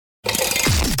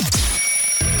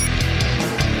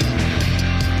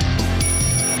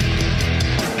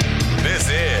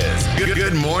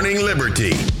Morning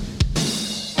Liberty.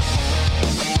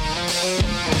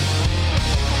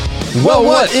 Well,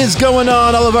 what is going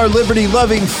on, all of our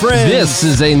liberty-loving friends? This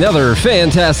is another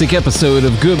fantastic episode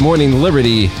of Good Morning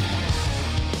Liberty.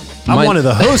 I'm one of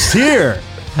the hosts here.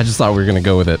 I just thought we were going to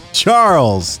go with it.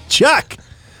 Charles, Chuck,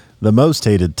 the most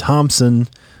hated Thompson.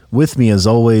 With me, as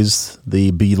always, the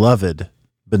beloved,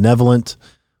 benevolent,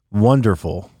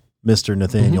 wonderful Mr.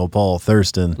 Nathaniel Paul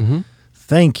Thurston.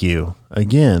 Thank you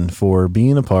again for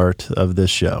being a part of this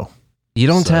show. You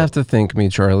don't have to thank me,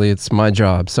 Charlie. It's my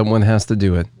job. Someone has to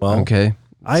do it. Well, okay?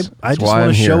 I just want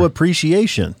to show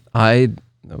appreciation.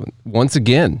 Once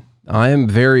again, I am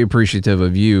very appreciative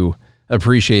of you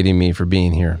appreciating me for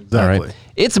being here. Exactly. All right?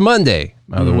 It's Monday,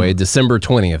 by the way, December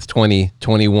 20th,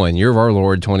 2021. Year of our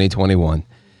Lord, 2021.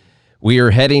 We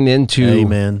are heading into...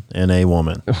 Amen and a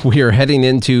woman. We are heading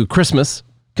into Christmas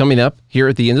coming up here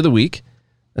at the end of the week.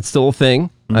 That's still a thing,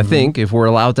 I think, if we're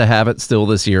allowed to have it still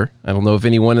this year. I don't know if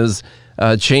anyone is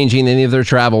changing any of their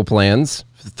travel plans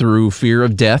through fear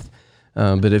of death.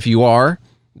 But if you are,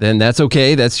 then that's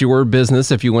okay. That's your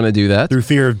business if you want to do that. Through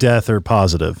fear of death or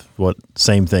positive.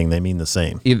 Same thing. They mean the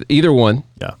same. Either one.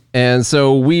 Yeah. And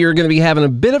so we are going to be having a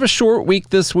bit of a short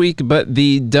week this week, but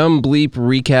the Dumb Bleep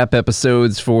recap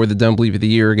episodes for the Dumb Bleep of the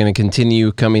Year are going to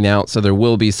continue coming out. So there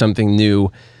will be something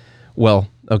new. Well,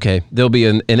 okay, there'll be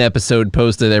an episode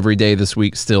posted every day this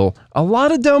week still. A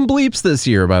lot of dumb bleeps this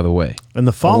year, by the way. And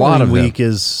the following week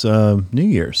is New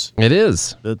Year's. It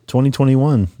is. The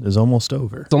 2021 is almost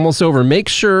over. It's almost over. Make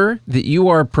sure that you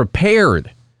are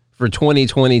prepared for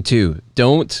 2022.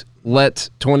 Don't let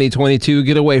 2022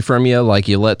 get away from you like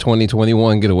you let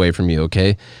 2021 get away from you,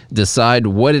 okay? Decide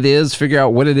what it is, figure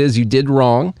out what it is you did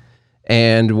wrong,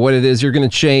 and what it is you're going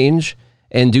to change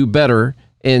and do better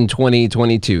in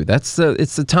 2022.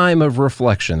 It's a time of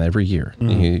reflection every year.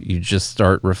 You just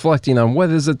start reflecting on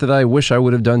what is it that I wish I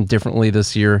would have done differently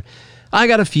this year. I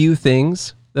got a few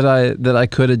things that I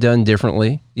could have done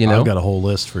differently. I've got a whole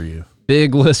list for you.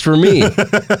 Big list for me.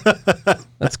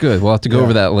 That's good. We'll have to go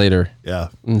over that later. Yeah.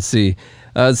 And see.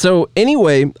 So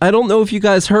anyway, I don't know if you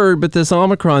guys heard, but this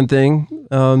Omicron thing,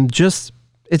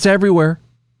 it's everywhere,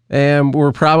 and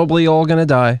we're probably all going to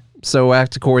die. So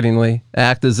act accordingly.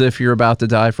 Act as if you're about to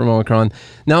die from Omicron.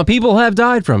 Now, people have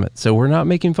died from it, so we're not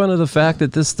making fun of the fact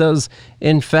that this does,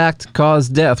 in fact, cause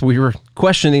death. We were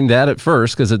questioning that at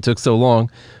first because it took so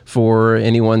long for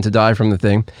anyone to die from the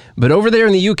thing. But over there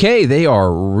in the UK, they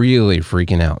are really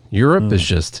freaking out. Europe is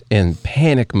just in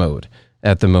panic mode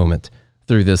at the moment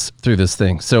through this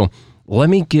thing. So let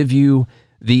me give you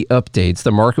the updates.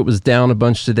 The market was down a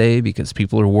bunch today because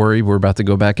people are worried we're about to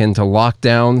go back into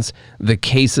lockdowns. The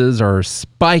cases are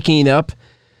spiking up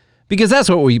because that's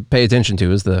what we pay attention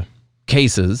to is the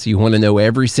cases. You want to know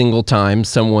every single time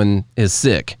someone is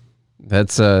sick.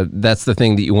 That's the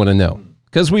thing that you want to know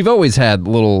because we've always had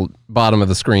little bottom of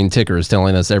the screen tickers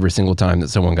telling us every single time that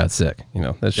someone got sick.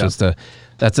 That's just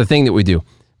that's a thing that we do.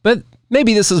 But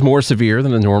maybe this is more severe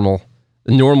than a normal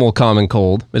common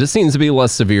cold, but it seems to be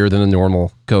less severe than a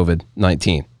normal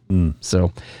COVID-19.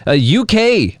 So,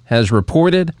 UK has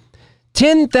reported a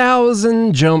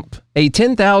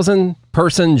 10,000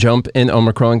 person jump in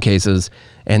Omicron cases,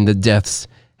 and the deaths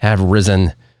have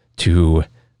risen to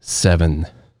 7.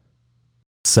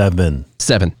 7.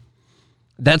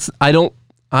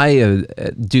 I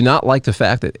do not like the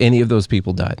fact that any of those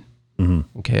people died.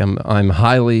 Okay, I'm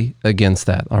highly against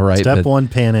that. All right. Step 1,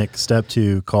 panic. Step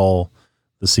 2, call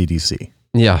the CDC.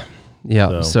 Yeah.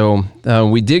 So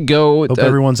we did go. Hope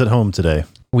everyone's at home today.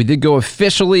 We did go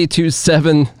officially to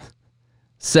 7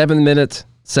 minute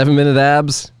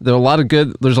abs. There's a lot of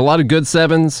good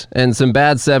 7s and some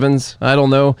bad 7s. I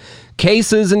don't know.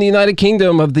 Cases in the United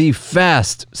Kingdom of the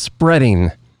fast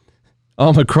spreading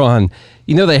Omicron.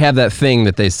 They have that thing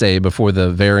that they say before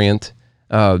the variant.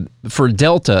 For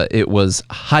Delta, it was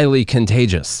highly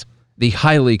contagious. The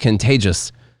highly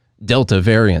contagious Delta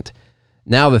variant.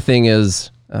 Now the thing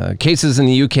is, cases in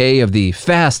the UK of the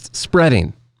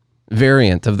fast-spreading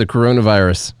variant of the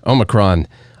coronavirus, Omicron,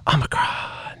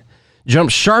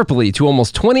 jumped sharply to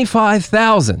almost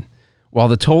 25,000, while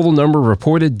the total number of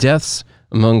reported deaths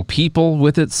among people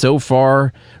with it so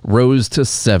far rose to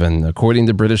 7, according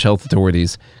to British health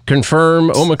authorities. Confirm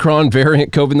Omicron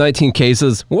variant COVID-19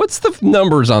 cases. What's the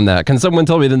numbers on that? Can someone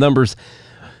tell me the numbers?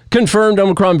 Confirmed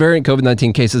Omicron variant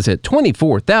COVID-19 cases hit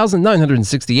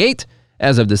 24,968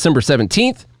 as of December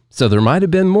 17th. So there might have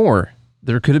been more.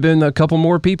 There could have been a couple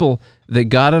more people that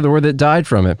got it or that died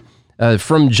from it.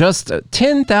 From just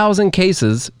 10,000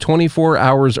 cases 24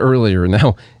 hours earlier.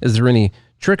 Now, is there any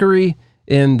trickery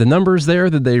in the numbers there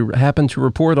that they happen to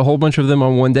report a whole bunch of them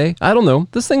on one day? I don't know.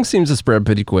 This thing seems to spread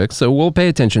pretty quick, so we'll pay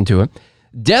attention to it.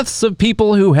 Deaths of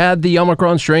people who had the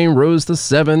Omicron strain rose to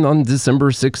 7 on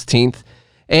December 16th.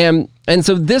 And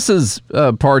so this is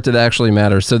a part that actually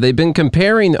matters. So they've been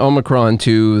comparing Omicron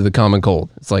to the common cold.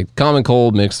 It's like common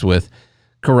cold mixed with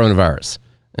coronavirus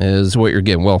is what you're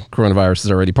getting. Well, coronavirus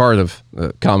is already part of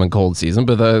the common cold season,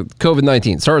 but the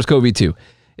COVID-19, SARS-CoV-2,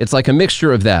 it's like a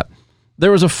mixture of that.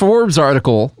 There was a Forbes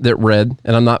article that read,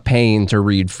 and I'm not paying to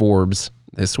read Forbes.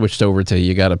 They switched over to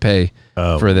you got to pay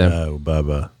for them. Oh,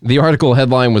 Bubba. The article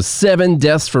headline was 7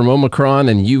 deaths from Omicron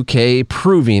in UK,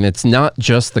 proving it's not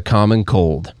just the common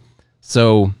cold.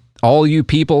 So all you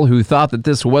people who thought that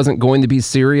this wasn't going to be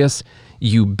serious,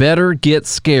 you better get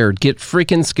scared. Get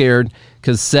freaking scared,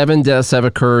 because 7 deaths have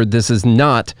occurred. This is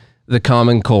not the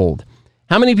common cold.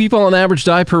 How many people on average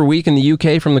die per week in the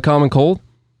UK from the common cold?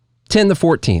 10 to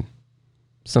 14.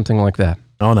 Something like that.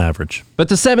 On average. But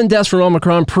the 7 deaths from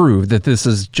Omicron prove that this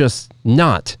is just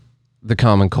not the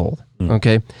common cold,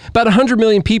 okay? About 100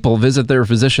 million people visit their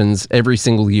physicians every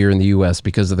single year in the U.S.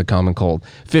 because of the common cold.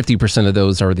 50% of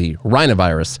those are the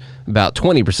rhinovirus. About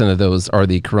 20% of those are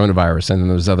the coronavirus, and then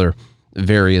there's other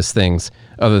various things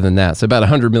other than that. So about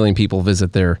 100 million people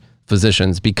visit their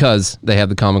physicians because they have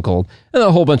the common cold, and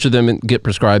a whole bunch of them get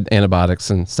prescribed antibiotics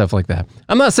and stuff like that.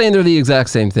 I'm not saying they're the exact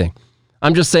same thing.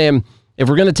 I'm just saying, if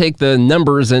we're going to take the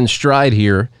numbers in stride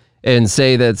here and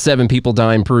say that 7 people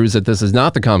dying proves that this is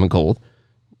not the common cold,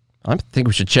 I think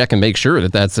we should check and make sure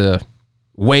that that's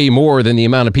way more than the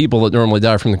amount of people that normally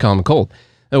die from the common cold.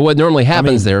 And what normally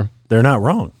happens they're not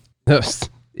wrong.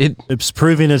 It's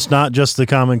proving it's not just the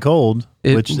common cold,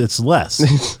 which it's less.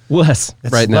 Less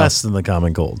It's right now. less than the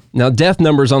common cold. Now, death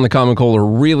numbers on the common cold are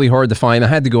really hard to find. I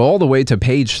had to go all the way to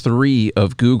page 3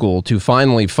 of Google to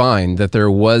finally find that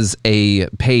there was a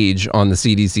page on the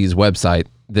CDC's website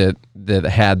that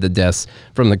had the deaths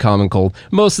from the common cold.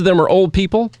 Most of them are old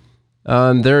people.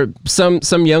 There are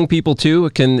some young people too.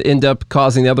 It can end up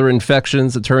causing other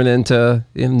infections that turn into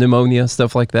pneumonia,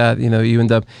 stuff like that. You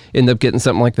end up getting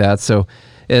something like that. So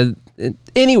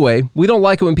anyway, we don't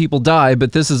like it when people die,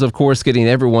 but this is, of course, getting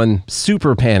everyone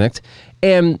super panicked.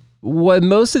 And what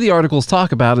most of the articles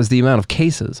talk about is the amount of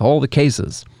cases, all the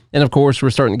cases. And of course, we're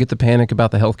starting to get the panic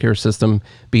about the healthcare system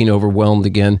being overwhelmed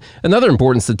again. Another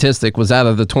important statistic was out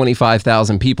of the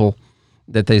 25,000 people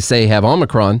that they say have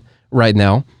Omicron right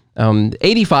now,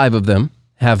 85 of them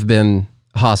have been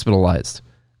hospitalized.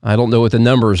 I don't know what the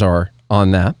numbers are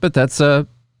on that, but that's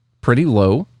pretty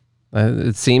low.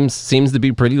 It seems to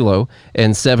be pretty low,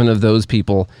 and 7 of those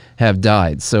people have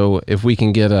died. So if we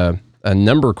can get a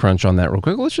number crunch on that real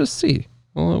quick, let's just see.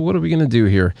 Well, what are we going to do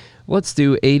here? Let's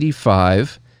do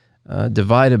 85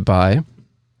 divided by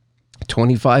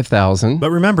 25,000. But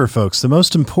remember, folks, the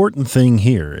most important thing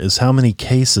here is how many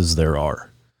cases there are,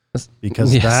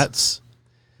 because that's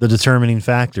the determining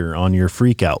factor on your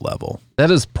freak out level.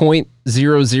 That is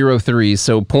 0.003,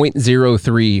 so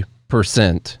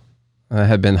 0.03%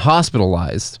 have been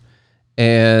hospitalized.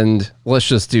 And let's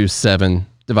just do 7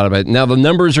 divided by... Now, the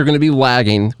numbers are going to be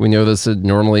lagging. We know this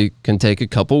normally can take a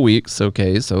couple weeks.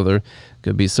 Okay, so there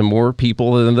could be some more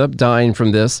people that end up dying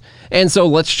from this. And so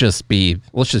let's just be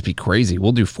crazy.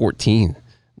 We'll do 14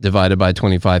 divided by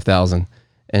 25,000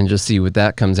 and just see what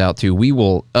that comes out to. We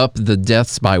will up the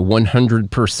deaths by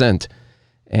 100%.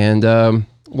 And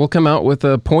we'll come out with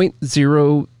a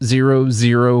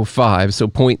 0.0005, so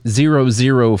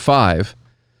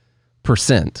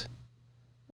 0.005%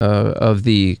 of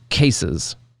the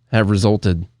cases have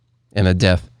resulted in a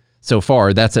death so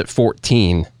far. That's at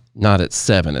 14, not at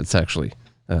 7. It's actually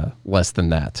less than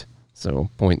that, so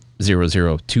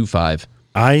 0.0025.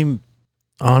 I'm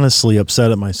honestly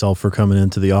upset at myself for coming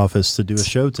into the office to do a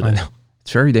show today. I know.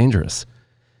 It's very dangerous.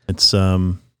 It's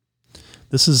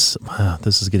this is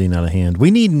getting out of hand. We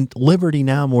need liberty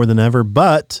now more than ever,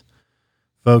 but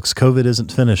folks, COVID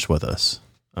isn't finished with us.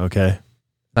 Okay.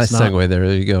 Nice segue there.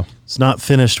 There you go. It's not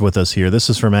finished with us here. This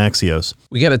is from Axios.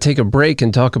 We got to take a break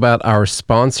and talk about our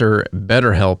sponsor,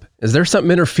 BetterHelp. Is there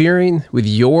something interfering with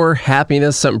your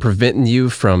happiness, something preventing you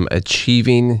from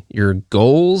achieving your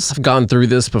goals? I've gone through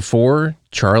this before.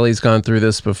 Charlie's gone through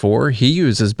this before. He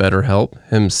uses BetterHelp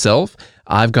himself.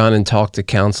 I've gone and talked to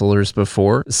counselors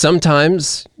before.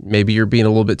 Sometimes maybe you're being a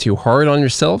little bit too hard on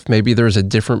yourself. Maybe there's a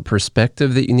different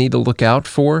perspective that you need to look out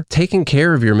for. Taking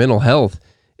care of your mental health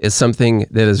is something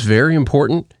that is very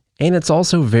important, and it's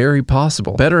also very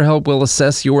possible. BetterHelp will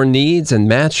assess your needs and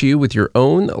match you with your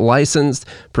own licensed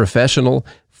professional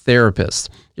therapist.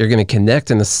 You're going to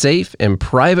connect in a safe and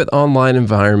private online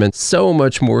environment, so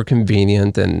much more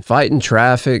convenient than fighting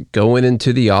traffic, going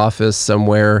into the office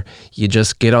somewhere. You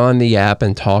just get on the app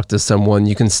and talk to someone.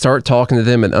 You can start talking to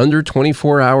them in under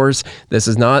 24 hours. This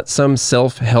is not some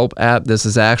self-help app. This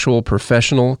is actual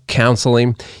professional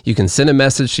counseling. You can send a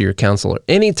message to your counselor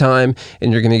anytime,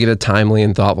 and you're going to get a timely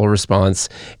and thoughtful response.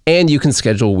 And you can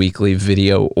schedule weekly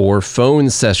video or phone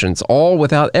sessions, all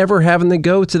without ever having to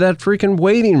go to that freaking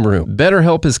waiting room.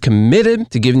 BetterHelp is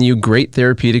committed to giving you great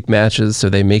therapeutic matches, so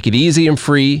they make it easy and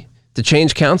free to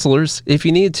change counselors if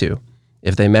you need to.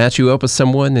 If they match you up with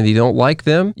someone and you don't like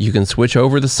them, you can switch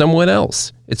over to someone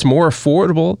else. It's more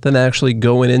affordable than actually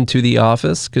going into the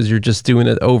office because you're just doing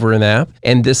it over an app.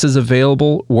 And this is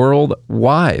available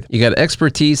worldwide. You got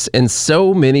expertise in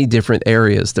so many different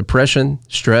areas: depression,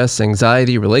 stress,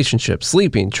 anxiety, relationships,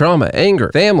 sleeping, trauma,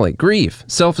 anger, family, grief,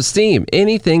 self-esteem.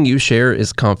 Anything you share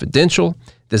is confidential.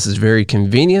 This is very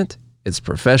convenient. It's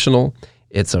professional.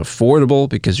 It's affordable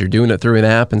because you're doing it through an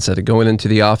app instead of going into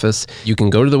the office. You can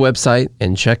go to the website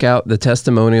and check out the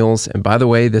testimonials. And by the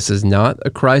way, this is not a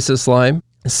crisis line.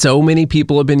 So many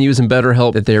people have been using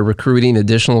BetterHelp that they're recruiting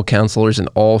additional counselors in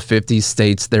all 50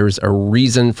 states. There's a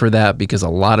reason for that because a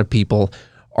lot of people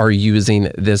are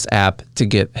using this app to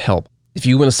get help. If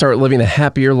you want to start living a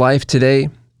happier life today,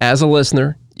 as a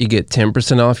listener, you get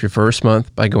 10% off your first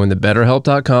month by going to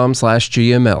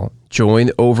betterhelp.com/GML.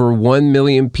 Join over 1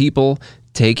 million people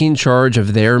taking charge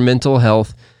of their mental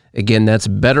health. Again, that's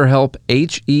BetterHelp,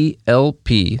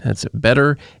 H-E-L-P. That's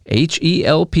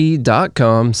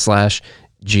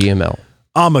betterhelp.com/GML.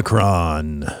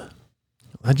 Omicron.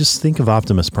 I just think of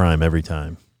Optimus Prime every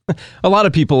time. A lot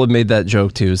of people have made that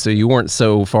joke too, so you weren't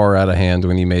so far out of hand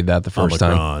when you made that the first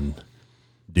time.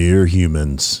 Dear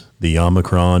humans, the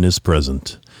Omicron is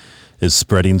present. Is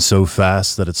spreading so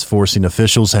fast that it's forcing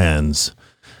officials' hands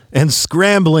and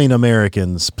scrambling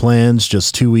Americans' plans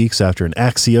just 2 weeks after an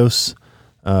Axios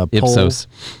Ipsos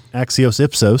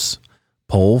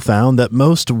poll found that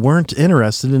most weren't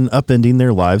interested in upending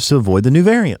their lives to avoid the new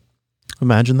variant.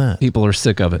 Imagine that. People are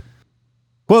sick of it.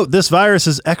 Quote, this virus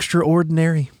is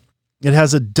extraordinary. It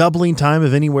has a doubling time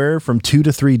of anywhere from 2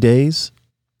 to 3 days.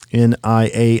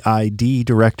 NIAID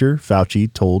Director Fauci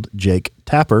told Jake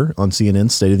Tapper on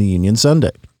CNN's State of the Union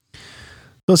Sunday.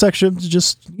 So it's actually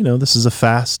just, this is a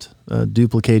fast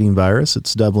duplicating virus.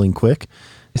 It's doubling quick.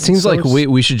 It seems like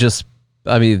we should just,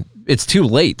 it's too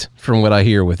late from what I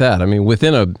hear with that.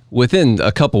 Within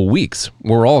a couple weeks,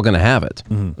 we're all going to have it.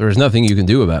 Mm-hmm. There's nothing you can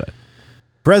do about it.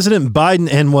 President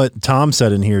Biden, and what Tom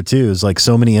said in here too, is like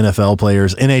so many NFL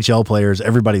players, NHL players,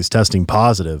 everybody's testing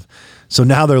positive. So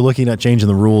now they're looking at changing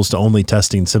the rules to only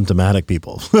testing symptomatic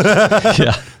people.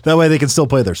 Yeah. That way they can still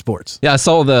play their sports. Yeah, I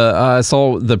saw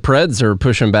the Preds are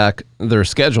pushing back their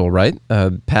schedule, right?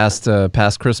 Past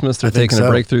Christmas. They're taking a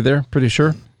break through there, pretty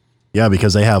sure. Yeah,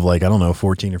 because they have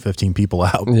 14 or 15 people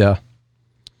out. Yeah.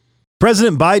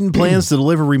 President Biden plans to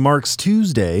deliver remarks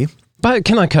Tuesday. But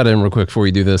can I cut in real quick before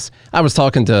you do this? I was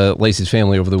talking to Lacey's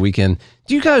family over the weekend.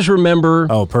 Do you guys remember?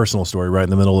 Oh, personal story right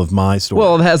in the middle of my story.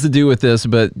 Well, it has to do with this,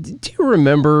 but do you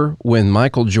remember when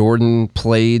Michael Jordan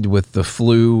played with the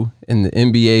flu in the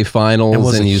NBA Finals? And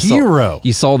was a hero.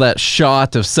 You saw that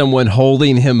shot of someone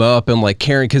holding him up and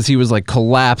carrying, because he was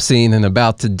collapsing and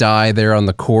about to die there on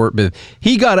the court. But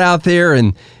he got out there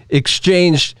and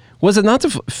exchanged, was it not the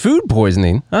food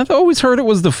poisoning? I've always heard it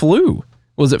was the flu.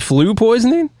 Was it flu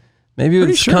poisoning? Maybe it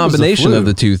was a combination of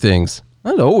the two things.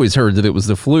 I'd always heard that it was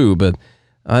the flu, but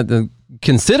I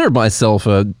considered myself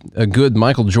a good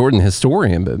Michael Jordan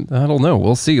historian, but I don't know.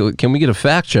 We'll see. Can we get a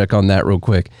fact check on that real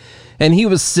quick? And he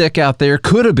was sick out there.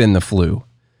 Could have been the flu.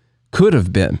 Could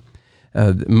have been.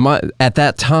 At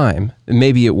that time,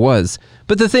 maybe it was.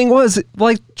 But the thing was,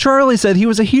 like Charlie said, he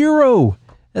was a hero.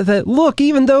 That, look,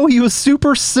 even though he was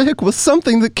super sick with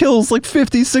something that kills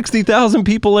 50, 60,000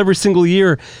 people every single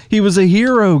year, he was a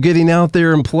hero getting out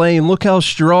there and playing. Look how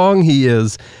strong he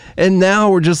is. And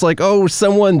now we're just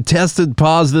someone tested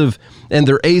positive and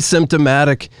they're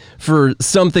asymptomatic for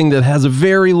something that has a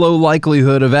very low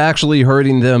likelihood of actually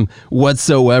hurting them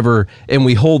whatsoever. And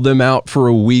we hold them out for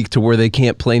a week to where they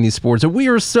can't play any sports. And we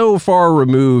are so far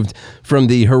removed from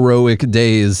the heroic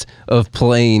days of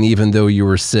playing even though you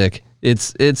were sick.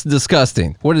 It's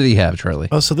disgusting. What did he have, Charlie?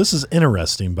 Oh, so this is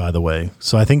interesting, by the way.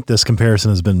 So I think this comparison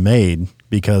has been made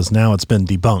because now it's been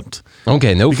debunked.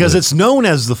 Okay, because it's known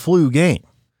as the flu game.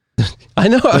 I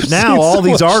know. But now all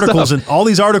these articles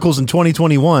in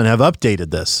 2021 have updated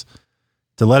this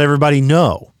to let everybody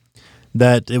know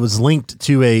that it was linked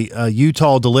to a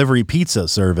Utah delivery pizza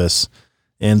service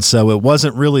And so it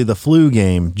wasn't really the flu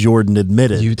game, Jordan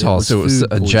admitted. Utah, so it was food a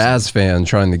poisoning. Jazz fan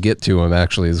trying to get to him,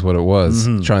 actually, is what it was,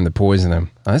 trying to poison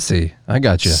him. I see. I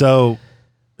got you. So,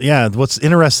 yeah, what's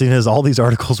interesting is all these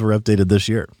articles were updated this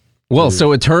year. Well,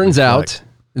 so it turns out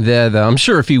that I'm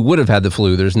sure if he would have had the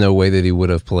flu, there's no way that he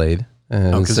would have played.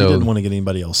 And Because he didn't want to get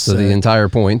anybody else so sick. the entire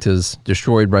point is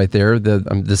destroyed right there. The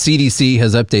CDC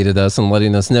has updated us and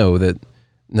letting us know that,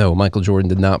 no, Michael Jordan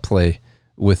did not play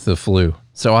with the flu.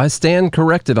 So I stand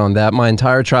corrected on that. My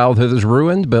entire childhood is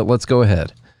ruined, but let's go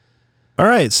ahead. All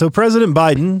right, so President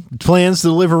Biden plans to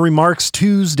deliver remarks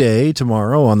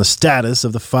tomorrow, on the status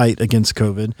of the fight against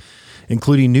COVID,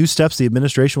 including new steps the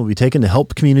administration will be taking to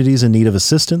help communities in need of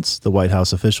assistance, the White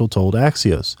House official told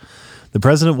Axios. The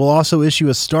president will also issue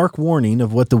a stark warning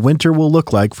of what the winter will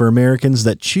look like for Americans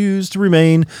that choose to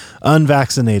remain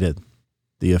unvaccinated,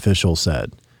 the official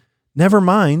said. Never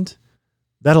mind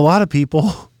that a lot of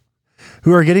people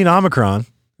who are getting Omicron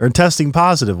or testing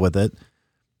positive with it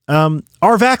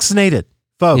are vaccinated,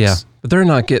 folks. Yeah, but they're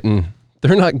not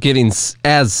getting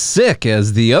as sick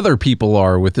as the other people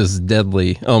are with this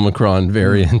deadly Omicron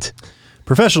variant.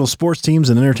 Professional sports teams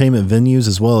and entertainment venues,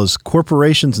 as well as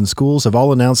corporations and schools, have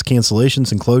all announced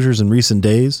cancellations and closures in recent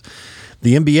days.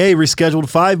 The NBA rescheduled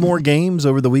 5 more games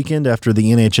over the weekend after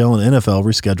the NHL and NFL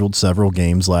rescheduled several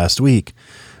games last week.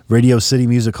 Radio City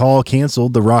Music Hall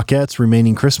canceled the Rockettes'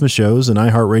 remaining Christmas shows, and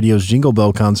iHeartRadio's Jingle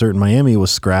Bell concert in Miami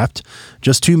was scrapped.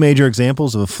 Just 2 major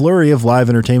examples of a flurry of live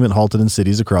entertainment halted in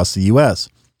cities across the U.S.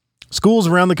 Schools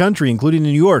around the country, including New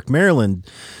York, Maryland,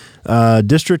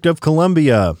 District of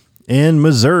Columbia, and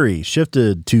Missouri,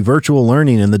 shifted to virtual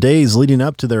learning in the days leading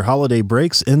up to their holiday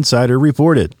breaks, Insider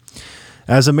reported.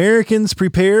 As Americans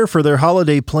prepare for their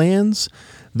holiday plans,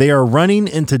 they are running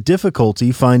into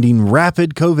difficulty finding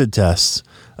rapid COVID tests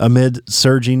amid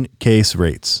surging case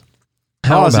rates,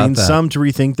 causing some to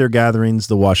rethink their gatherings,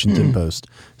 the Washington Post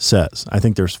says. I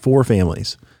think there's 4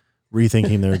 families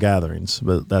rethinking their gatherings,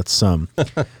 but that's some.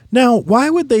 Now, why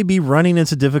would they be running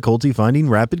into difficulty finding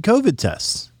rapid COVID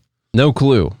tests? No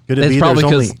clue. Could it it's be probably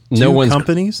there's only 2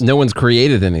 companies? No one's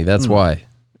created any. That's why.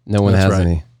 No one has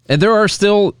any. And there are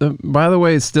still, by the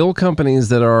way, still companies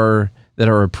that are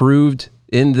approved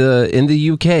in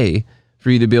the UK for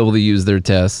you to be able to use their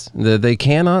tests that they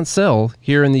cannot sell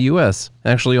here in the US.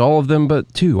 Actually, all of them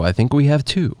but 2. I think we have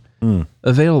 2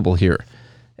 available here.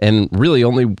 And really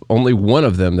only one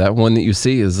of them, that one that you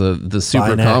see is the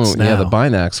super common, the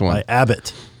Binax one. By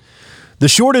Abbott. The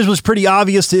shortage was pretty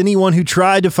obvious to anyone who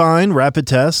tried to find rapid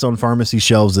tests on pharmacy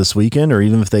shelves this weekend, or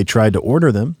even if they tried to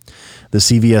order them. The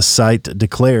CVS site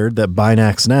declared that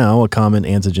Binax Now, a common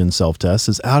antigen self-test,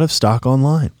 is out of stock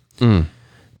online.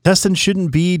 Testing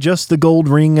shouldn't be just the gold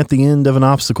ring at the end of an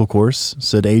obstacle course,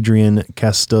 said Adrian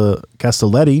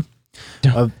Castelletti.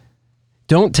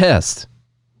 Don't test.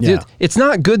 Yeah. It's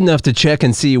not good enough to check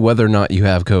and see whether or not you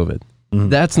have COVID.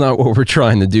 That's not what we're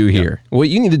trying to do here. What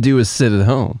you need to do is sit at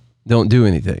home. Don't do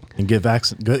anything. And get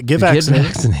vaccinated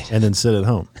and then sit at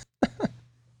home.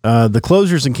 The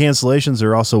closures and cancellations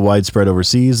are also widespread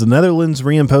overseas. The Netherlands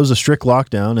reimposed a strict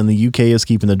lockdown, and the UK is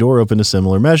keeping the door open to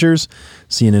similar measures,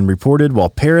 CNN reported,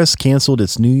 while Paris canceled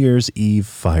its New Year's Eve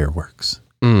fireworks.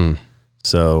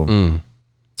 So,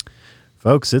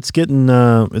 folks, it's getting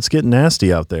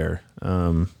nasty out there.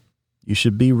 You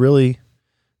should be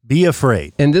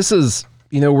afraid. And this is,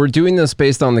 we're doing this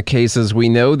based on the cases. We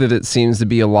know that it seems to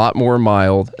be a lot more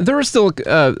mild. There are still,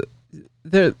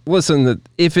 listen, that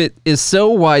if it is so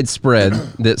widespread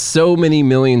that so many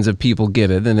millions of people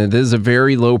get it, and it is a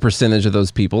very low percentage of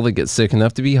those people that get sick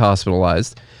enough to be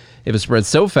hospitalized, if it spreads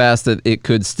so fast that it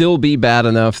could still be bad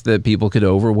enough that people could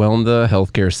overwhelm the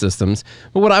healthcare systems.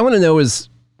 But what I want to know is,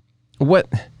 what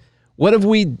have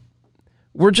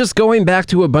we're just going back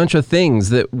to a bunch of things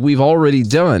that we've already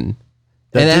done.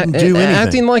 That didn't do anything.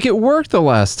 Acting like it worked the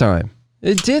last time.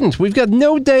 It didn't. We've got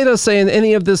no data saying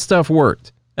any of this stuff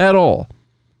worked at all.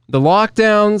 The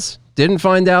lockdowns, didn't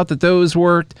find out that those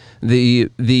worked. The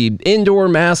indoor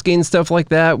masking, stuff like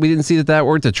that, we didn't see that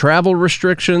worked. The travel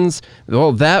restrictions,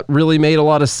 well, that really made a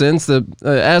lot of sense.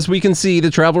 As we can see,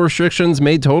 the travel restrictions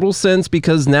made total sense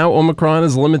because now Omicron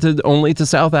is limited only to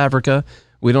South Africa.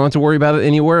 We don't have to worry about it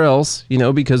anywhere else,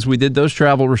 because we did those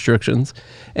travel restrictions.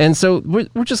 And so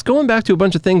we're just going back to a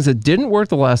bunch of things that didn't work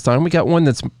the last time. We got one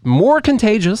that's more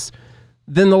contagious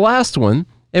than the last one.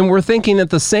 And we're thinking that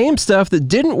the same stuff that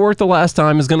didn't work the last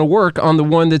time is going to work on the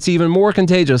one that's even more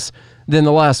contagious than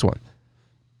the last one.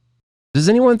 Does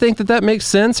anyone think that makes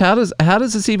sense? How does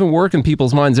this even work in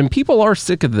people's minds? And people are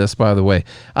sick of this, by the way.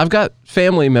 I've got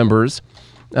family members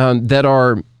that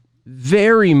are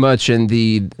very much in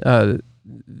the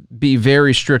be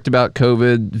very strict about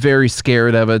COVID, very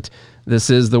scared of it. This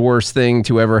is the worst thing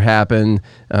to ever happen.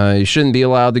 You shouldn't be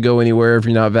allowed to go anywhere if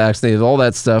you're not vaccinated, all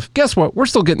that stuff. Guess what? We're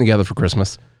still getting together for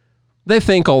Christmas. They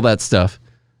think all that stuff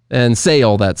and say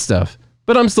all that stuff,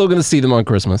 but I'm still going to see them on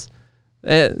Christmas.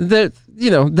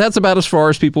 That's about as far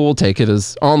as people will take it,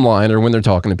 as online or when they're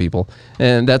talking to people,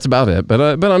 and that's about it. But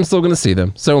I'm still going to see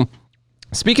them. So,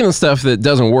 speaking of stuff that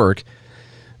doesn't work,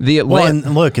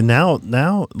 and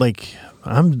now, like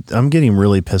I'm getting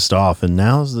really pissed off, and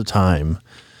now's the time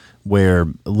where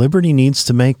Liberty needs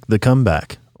to make the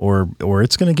comeback, or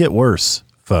it's going to get worse,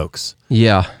 folks.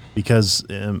 Yeah, because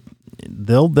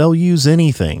they'll use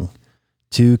anything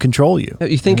to control you.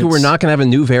 You think we're not going to have a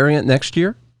new variant next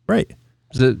year? Right.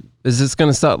 Is this going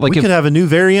to stop? Like we could have a new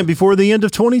variant before the end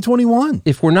of 2021.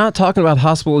 If we're not talking about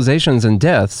hospitalizations and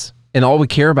deaths, and all we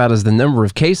care about is the number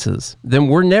of cases, then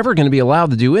we're never going to be allowed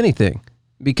to do anything,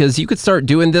 because you could start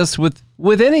doing this with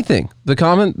anything. The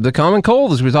common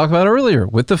cold, as we talked about earlier,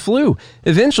 with the flu.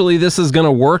 Eventually, this is going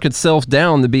to work itself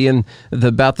down to be in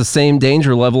about the same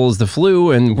danger level as the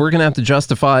flu, and we're going to have to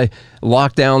justify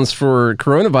lockdowns for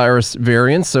coronavirus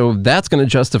variants. So that's going to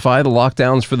justify the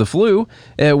lockdowns for the flu,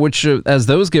 which, as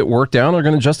those get worked down, are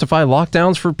going to justify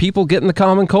lockdowns for people getting the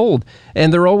common cold.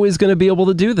 And they're always going to be able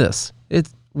to do this.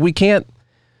 We can't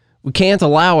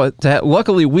allow it to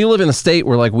luckily, we live in a state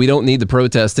where we don't need to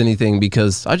protest anything,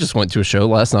 because I just went to a show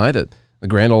last night at the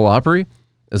Grand Ole Opry. It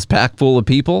was packed full of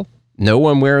people. No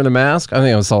one wearing a mask. I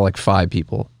think I saw 5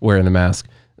 people wearing a mask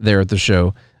there at the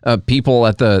show. People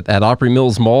at Opry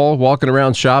Mills Mall walking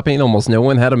around shopping. Almost no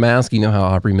one had a mask. You know how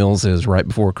Opry Mills is right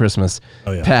before Christmas.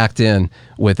 Oh, yeah. Packed in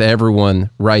with everyone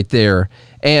right there.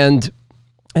 And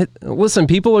listen,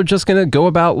 people are just going to go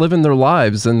about living their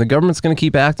lives, and the government's going to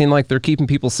keep acting like they're keeping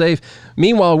people safe.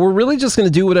 Meanwhile, we're really just going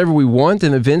to do whatever we want,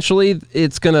 and eventually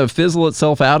it's going to fizzle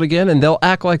itself out again, and they'll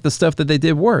act like the stuff that they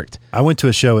did worked. I went to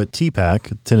a show at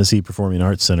TPAC, Tennessee Performing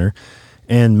Arts Center,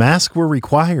 and masks were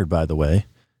required, by the way,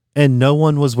 and no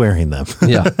one was wearing them.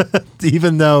 Yeah.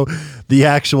 Even though the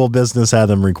actual business had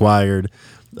them required,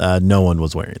 no one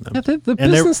was wearing them. Yeah, the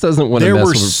business doesn't want to mess with. There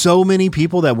were them. so many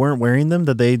people that weren't wearing them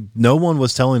that no one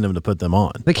was telling them to put them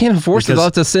on. They can't force it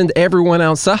out to send everyone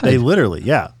outside. They literally,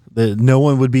 no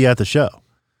one would be at the show.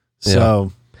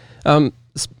 So,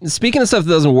 speaking of stuff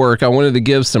that doesn't work, I wanted to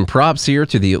give some props here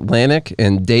to The Atlantic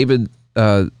and David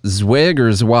Zweig,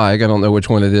 I don't know which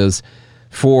one it is,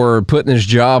 for putting his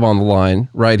job on the line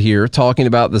right here, talking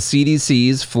about the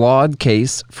CDC's flawed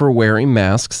case for wearing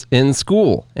masks in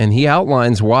school. And he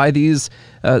outlines why these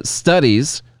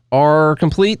studies are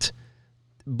complete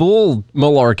bull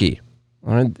malarkey.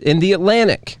 In The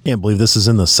Atlantic. Can't believe this is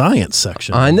in the science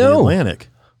section. I know. The Atlantic.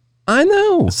 I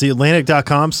know. It's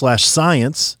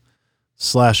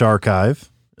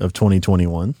theatlantic.com/science/archive of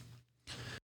 2021.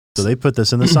 So they put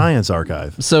this in the science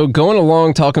archive. So going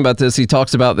along talking about this, he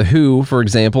talks about the WHO, for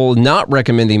example, not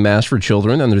recommending masks for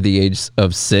children under the age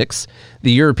of 6.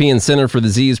 The European Center for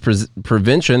Disease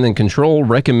Prevention and Control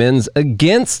recommends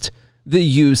against the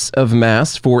use of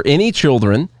masks for any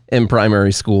children in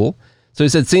primary school. So he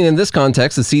said, seen in this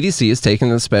context, the CDC has taken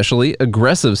an especially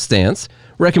aggressive stance,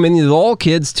 recommending that all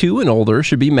kids 2 and older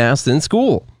should be masked in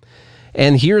school.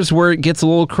 And here's where it gets a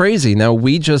little crazy. Now,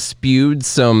 we just spewed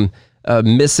some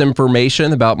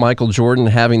misinformation about Michael Jordan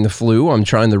having the flu. I'm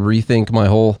trying to rethink my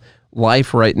whole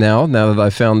life right now that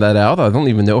I found that out. I don't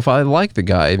even know if I like the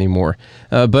guy anymore.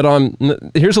 But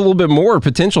here's a little bit more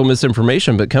potential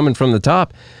misinformation, but coming from the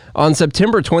top. On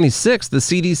September 26th, the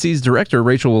CDC's director,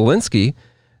 Rochelle Walensky,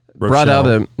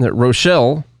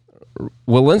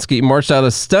 marched out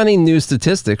a stunning new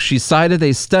statistic. She cited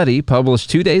a study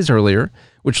published 2 days earlier,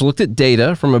 which looked at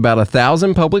data from about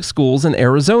 1,000 public schools in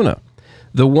Arizona.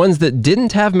 The ones that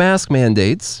didn't have mask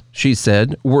mandates, she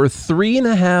said, were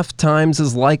 3.5 times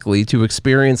as likely to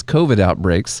experience COVID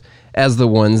outbreaks as the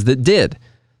ones that did.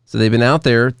 So they've been out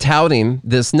there touting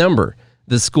this number.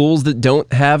 The schools that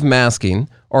don't have masking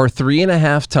are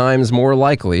 3.5 times more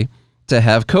likely to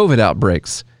have COVID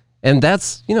outbreaks. And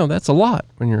that's a lot.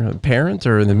 When you're a parent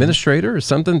or an administrator or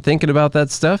something thinking about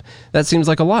that stuff, that seems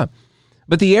like a lot.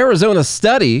 But the Arizona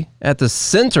study at the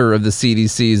center of the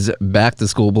CDC's Back to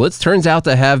School Blitz turns out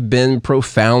to have been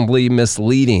profoundly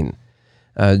misleading.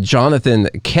 Jonathan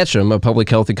Ketchum, a public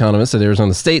health economist at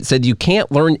Arizona State, said you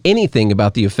can't learn anything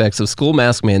about the effects of school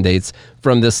mask mandates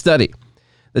from this study.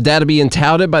 The data being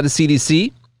touted by the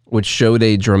CDC, which showed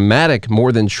a dramatic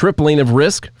more than tripling of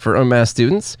risk for unmasked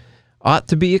students, ought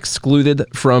to be excluded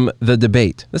from the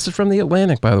debate. This is from The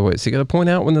Atlantic, by the way, so you got to point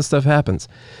out when this stuff happens.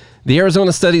 The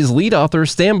Arizona study's lead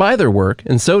authors stand by their work,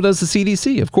 and so does the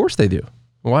CDC. Of course they do.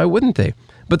 Why wouldn't they?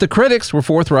 But the critics were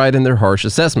forthright in their harsh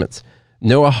assessments.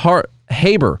 Noah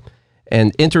Haber,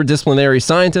 an interdisciplinary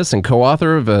scientist and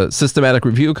co-author of a systematic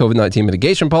review of COVID-19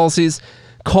 mitigation policies,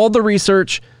 called the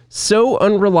research so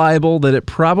unreliable that it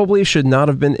probably should not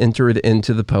have been entered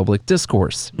into the public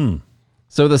discourse.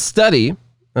 So the study,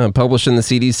 published in the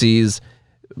CDC's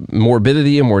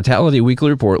Morbidity and Mortality Weekly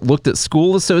Report, looked at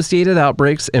school-associated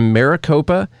outbreaks in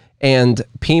Maricopa and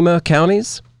Pima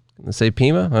counties. Can I say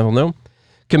Pima? I don't know.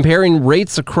 Comparing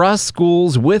rates across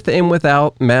schools with and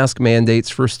without mask mandates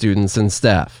for students and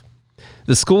staff.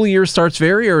 The school year starts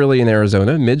very early in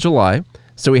Arizona, mid-July,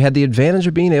 so we had the advantage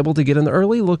of being able to get an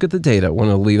early look at the data, one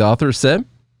of the lead authors said.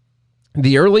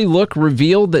 The early look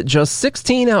revealed that just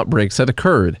 16 outbreaks had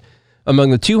occurred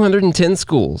among the 210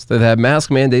 schools that had mask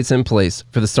mandates in place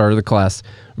for the start of the class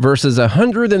versus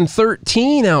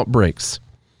 113 outbreaks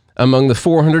among the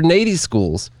 480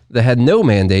 schools that had no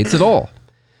mandates at all.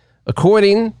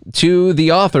 According to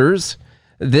the authors,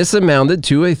 this amounted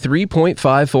to a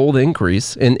 3.5-fold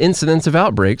increase in incidence of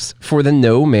outbreaks for the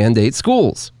no mandate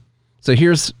schools. So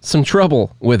here's some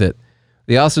trouble with it.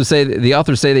 The authors say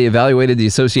they evaluated the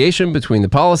association between the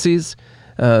policies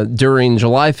during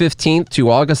July 15th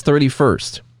to August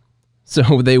 31st.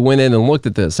 So they went in and looked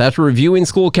at this. After reviewing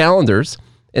school calendars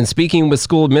and speaking with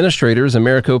school administrators in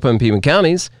Maricopa and Pima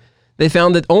counties, they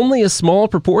found that only a small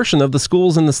proportion of the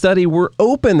schools in the study were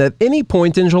open at any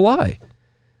point in July.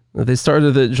 They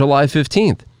started at July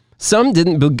 15th. Some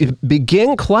didn't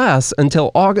begin class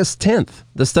until August 10th.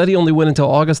 The study only went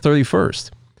until August 31st.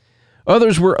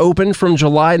 Others were open from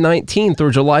July 19th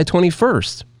or July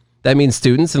 21st. That means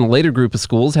students in a later group of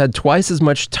schools had twice as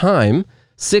much time,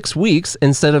 6 weeks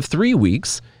instead of 3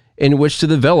 weeks, in which to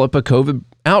develop a COVID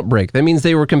outbreak. That means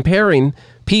they were comparing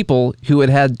people who had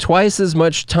had twice as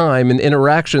much time and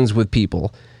interactions with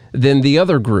people than the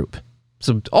other group.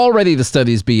 So already the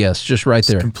study's BS, just right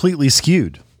there. It's completely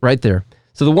skewed. Right there.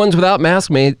 So the ones without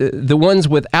the ones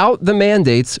without the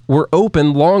mandates were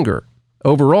open longer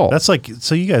overall. That's like,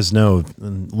 so you guys know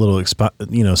little,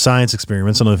 science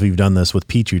experiments. I don't know if you've done this with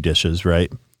Petri dishes,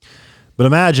 right? But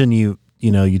imagine you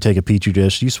take a Petri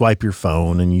dish, you swipe your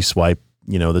phone and you swipe,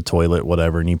 the toilet,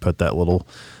 whatever, and you put that little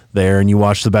there and you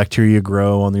watch the bacteria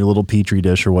grow on your little Petri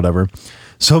dish or whatever.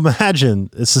 So imagine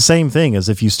it's the same thing as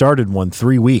if you started one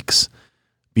 3 weeks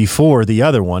before the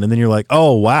other one. And then you're like,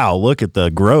 oh, wow, look at the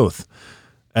growth.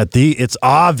 It's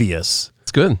obvious.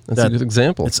 It's good. That's a good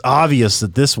example. It's obvious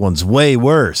that this one's way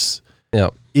worse. Yeah.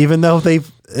 Even though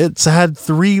it's had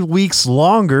 3 weeks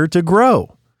longer to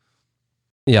grow.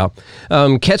 Yeah.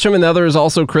 Ketchum and others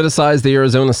also criticized the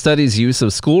Arizona study's use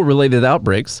of school-related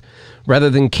outbreaks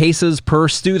rather than cases per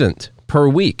student per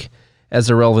week as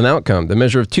a relevant outcome. The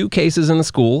measure of 2 cases in a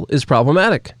school is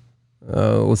problematic.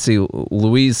 Let's see.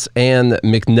 Louise Ann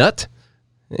McNutt,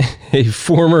 a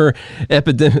former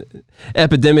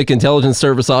epidemic intelligence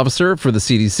service officer for the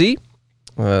CDC,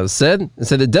 said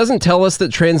it doesn't tell us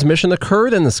that transmission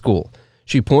occurred in the school.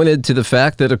 She pointed to the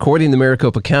fact that according to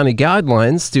Maricopa County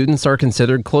guidelines, students are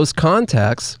considered close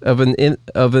contacts of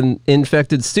an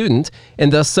infected student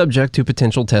and thus subject to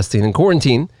potential testing and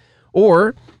quarantine,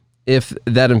 or if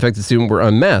that infected student were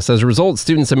unmasked. As a result,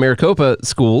 students in Maricopa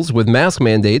schools with mask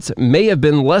mandates may have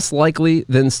been less likely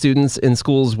than students in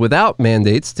schools without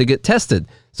mandates to get tested.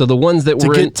 So the ones that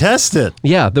were tested.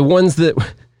 Yeah, the ones that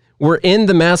were in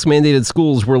the mask mandated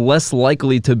schools were less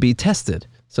likely to be tested.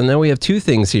 So now we have 2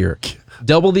 things here.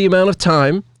 Double the amount of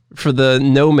time for the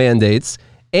no mandates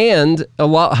and a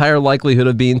lot higher likelihood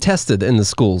of being tested in the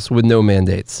schools with no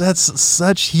mandates. That's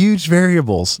such huge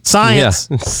variables. Science.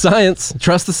 Yeah. Science.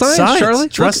 Trust the science, Charlie.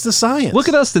 Trust the science. Look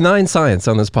at us denying science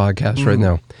on this podcast right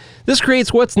now. This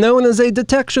creates what's known as a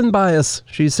detection bias,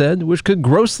 she said, which could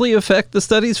grossly affect the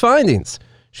study's findings.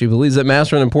 She believes that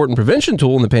masks are an important prevention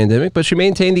tool in the pandemic, but she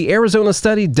maintained the Arizona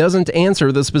study doesn't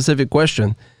answer the specific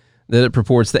question that it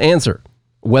purports to answer: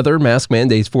 whether mask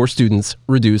mandates for students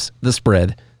reduce the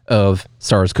spread of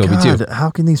SARS-CoV-2. God, how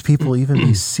can these people even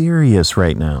be serious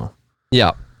right now?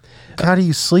 Yeah. How do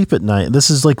you sleep at night? This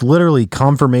is like literally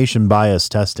confirmation bias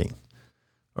testing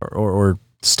or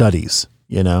studies,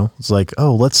 It's like,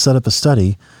 oh, let's set up a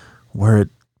study where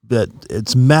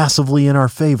it's massively in our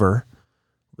favor,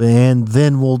 and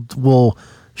then we'll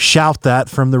shout that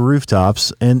from the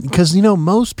rooftops. And because,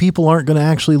 most people aren't going to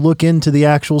actually look into the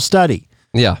actual study.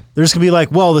 Yeah. There's going to be like,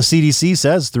 well, the CDC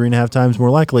says 3.5 times more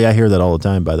likely. I hear that all the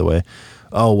time, by the way.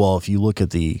 Oh, well, if you look at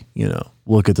the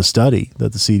study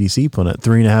that the CDC put at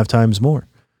 3.5 times more.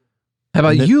 How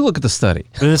about you look at the study?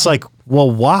 And it's like, well,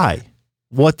 why?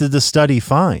 What did the study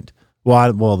find?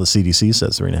 Well, the CDC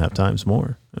says 3.5 times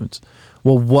more.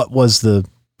 Well, what was the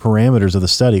parameters of the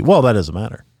study? Well, that doesn't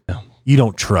matter. You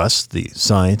don't trust the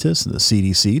scientists and the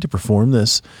CDC to perform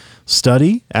this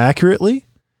study accurately?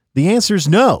 The answer is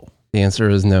no. The answer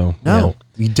is no. No,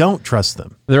 you don't trust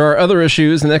them. There are other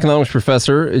issues. An economics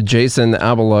professor, Jason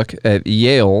Abeluk at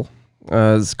Yale,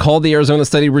 has called the Arizona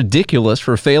study ridiculous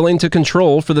for failing to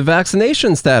control for the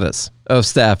vaccination status of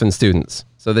staff and students.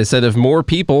 So they said if more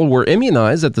people were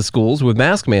immunized at the schools with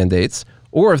mask mandates,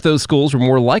 or if those schools were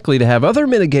more likely to have other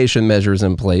mitigation measures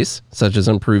in place, such as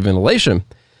improved ventilation,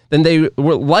 then they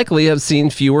would likely have seen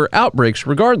fewer outbreaks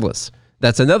regardless.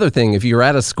 That's another thing. If you're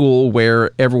at a school where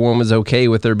everyone was okay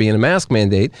with there being a mask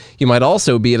mandate, you might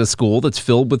also be at a school that's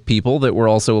filled with people that were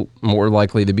also more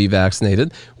likely to be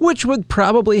vaccinated, which would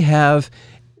probably have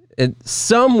a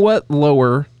somewhat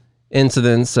lower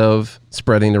incidence of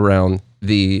spreading around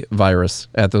the virus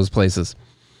at those places.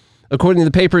 According to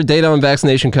the paper, data on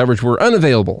vaccination coverage were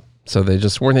unavailable, so they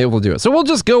just weren't able to do it. So we'll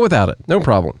just go without it. No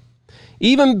problem.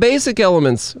 Even basic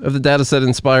elements of the data set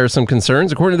inspire some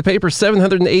concerns. According to the paper,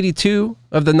 782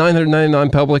 of the 999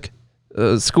 public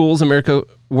schools in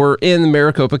Maricopa were in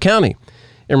Maricopa County.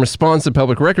 In response to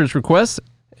public records requests,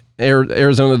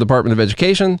 Arizona Department of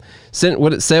Education sent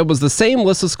what it said was the same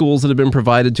list of schools that had been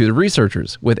provided to the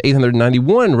researchers, with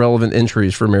 891 relevant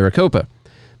entries for Maricopa.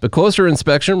 But closer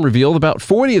inspection revealed about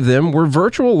 40 of them were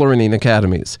virtual learning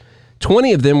academies.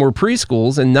 20 of them were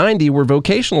preschools, and 90 were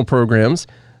vocational programs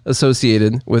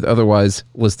associated with otherwise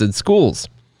listed schools.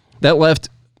 That left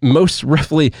most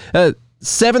roughly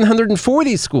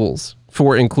 740 schools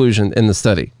for inclusion in the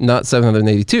study, not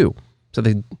 782. So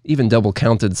they even double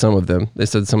counted some of them. They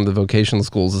said some of the vocational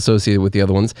schools associated with the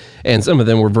other ones, and some of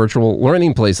them were virtual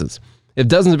learning places. If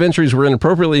dozens of entries were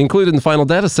inappropriately included in the final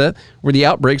data set, were the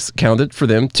outbreaks counted for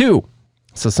them too?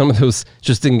 So some of those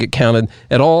just didn't get counted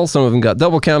at all. Some of them got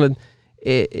double counted.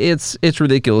 It's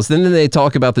ridiculous. Then they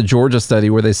talk about the Georgia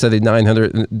study where they studied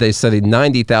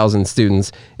 90,000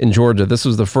 students in Georgia. This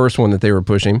was the first one that they were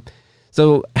pushing.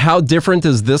 So how different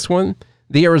is this one?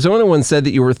 The Arizona one said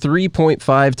that you were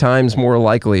 3.5 times more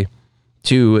likely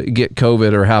to get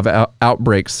COVID or have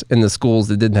outbreaks in the schools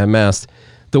that didn't have masks.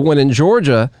 The one in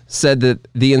Georgia said that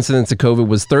the incidence of COVID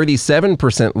was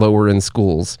 37% lower in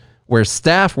schools where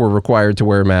staff were required to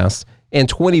wear masks, and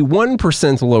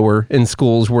 21% lower in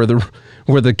schools where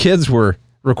the kids were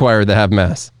required to have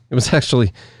masks. It was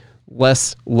actually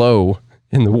less low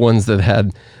in the ones that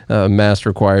had masks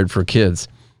required for kids.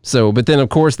 So, but then of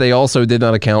course they also did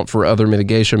not account for other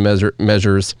mitigation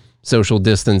measures, social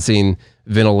distancing,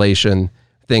 ventilation,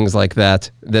 things like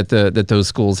that those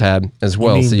schools had as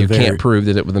well. So you can't prove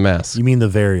that it was the mask. You mean the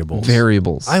variables?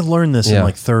 Variables. I learned this in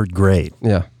like third grade.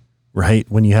 Yeah. Right?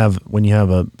 When you have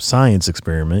a science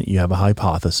experiment, you have a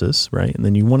hypothesis, right? And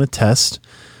then you want to test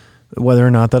whether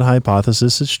or not that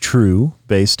hypothesis is true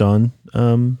based on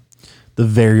the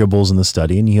variables in the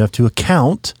study, and you have to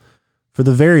account for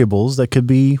the variables that could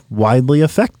be widely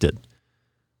affected.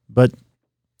 But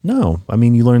no, I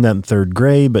mean, you learned that in third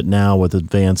grade, but now with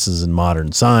advances in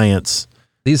modern science,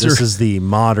 this is the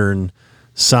modern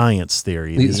science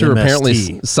theory. These are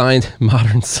apparently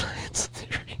modern science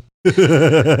theory.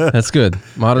 That's good.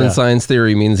 Modern science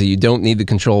theory means that you don't need the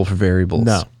control for variables.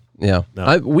 No. Yeah.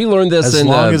 No. We learned this as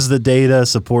long as the data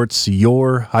supports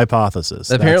your hypothesis.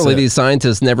 Apparently these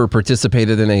scientists never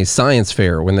participated in a science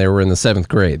fair when they were in the 7th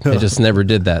grade. They just never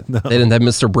did that. No. They didn't have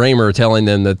Mr. Bramer telling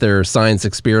them that their science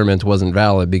experiment wasn't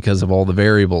valid because of all the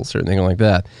variables or anything like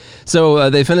that. So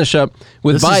they finish up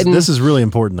with Biden. This is really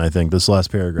important, I think, this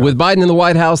last paragraph. With Biden in the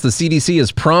White House, the CDC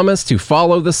has promised to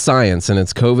follow the science in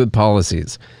its COVID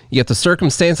policies. Yet the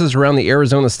circumstances around the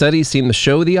Arizona study seem to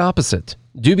show the opposite.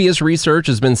 Dubious research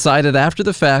has been cited after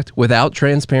the fact without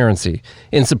transparency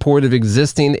in support of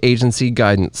existing agency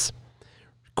guidance.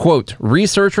 Quote,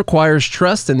 research requires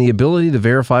trust and the ability to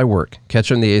verify work.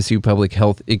 Ketchum, the ASU public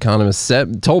health economist,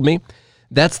 told me,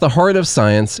 that's the heart of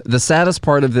science. The saddest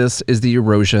part of this is the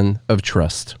erosion of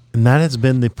trust. And that has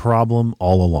been the problem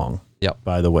all along. Yep.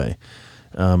 By the way,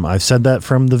 I've said that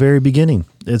from the very beginning.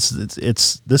 This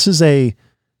is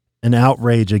an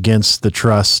outrage against the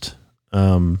trust,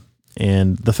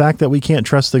 and the fact that we can't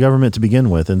trust the government to begin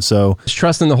with. And so it's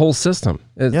trust in the whole system.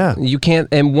 Yeah. You can't.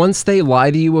 And once they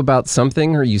lie to you about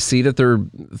something, or you see that they're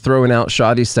throwing out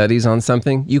shoddy studies on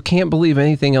something, you can't believe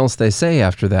anything else they say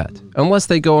after that, unless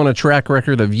they go on a track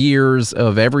record of years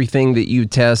of everything that you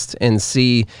test and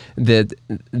see that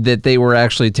they were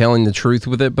actually telling the truth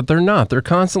with it. But they're not. They're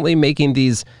constantly making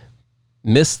these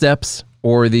missteps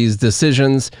or these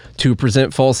decisions to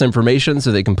present false information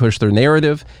so they can push their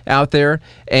narrative out there.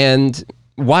 And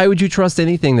why would you trust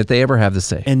anything that they ever have to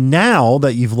say? And now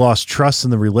that you've lost trust in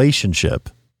the relationship,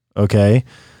 okay,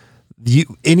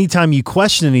 anytime you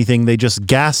question anything, they just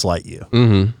gaslight you.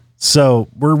 Mm-hmm. So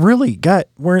we're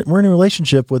in a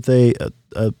relationship with a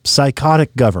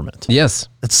psychotic government. Yes.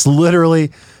 It's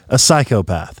literally a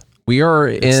psychopath.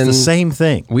 It's the same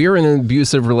thing. We are in an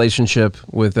abusive relationship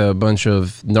with a bunch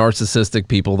of narcissistic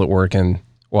people that work in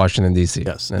Washington, D.C.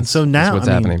 Yes. And so now, that's what's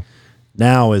happening.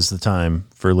 Now is the time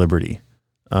for liberty.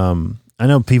 I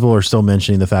know people are still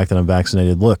mentioning the fact that I'm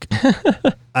vaccinated. Look,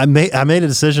 I made a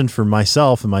decision for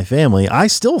myself and my family. I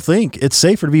still think it's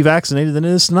safer to be vaccinated than it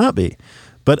is to not be.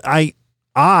 But I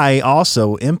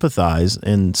also empathize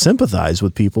and sympathize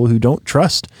with people who don't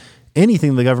trust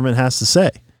anything the government has to say.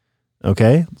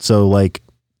 Okay? So like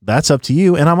that's up to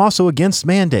you. And I'm also against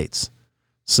mandates.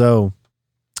 So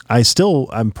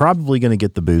I'm probably going to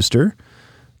get the booster.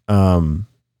 I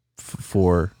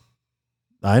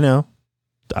know.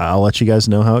 I'll let you guys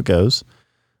know how it goes.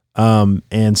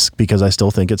 And because I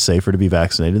still think it's safer to be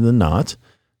vaccinated than not.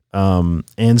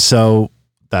 And so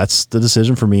that's the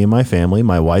decision for me and my family.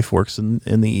 My wife works in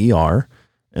the ER.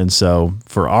 And so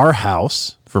for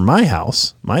my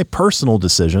house, my personal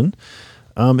decision,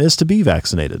 is to be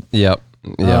vaccinated. Yep.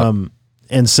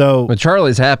 And so, but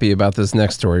Charlie's happy about this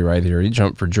next story right here. He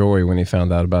jumped for joy when he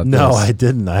found out about this. No, I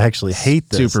didn't. I actually hate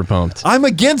this. Super pumped. I'm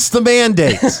against the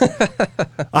mandates.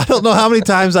 I don't know how many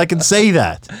times I can say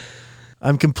that.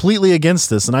 I'm completely against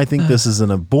this. And I think this is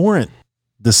an abhorrent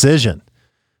decision.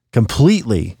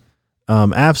 Completely.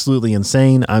 Absolutely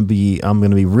insane. I'm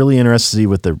going to be really interested to see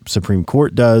what the Supreme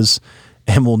Court does.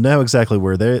 And we'll know exactly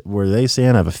where they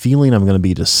stand. I have a feeling I'm going to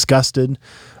be disgusted,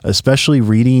 especially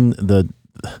reading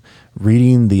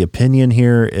the opinion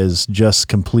here is just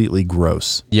completely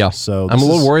gross. Yeah. So I'm a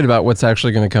little worried about what's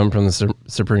actually going to come from the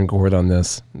Supreme Court on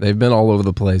this. They've been all over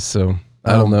the place, so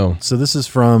I don't know. So this is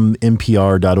from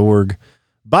NPR.org.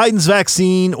 Biden's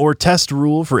vaccine or test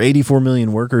rule for 84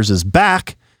 million workers is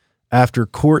back after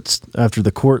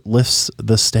the court lifts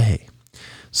the stay.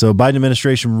 So Biden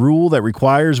administration rule that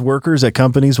requires workers at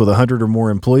companies with 100 or more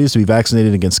employees to be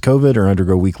vaccinated against COVID or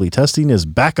undergo weekly testing is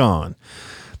back on.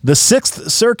 The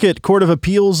Sixth Circuit Court of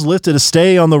Appeals lifted a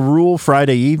stay on the rule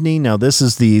Friday evening. Now, this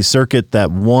is the circuit that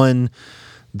won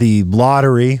the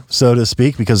lottery, so to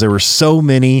speak, because there were so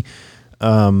many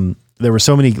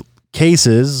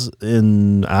cases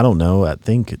in, I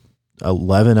think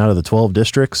 11 out of the 12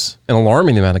 districts. An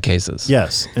alarming amount of cases.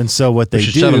 Yes. And so what they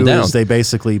do is they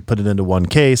basically put it into one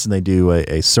case and they do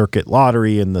a circuit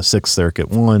lottery, and the Sixth Circuit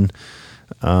won.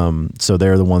 So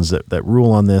they're the ones that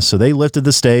rule on this. So they lifted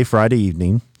the stay Friday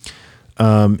evening.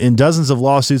 In dozens of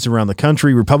lawsuits around the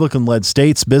country, Republican-led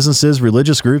states, businesses,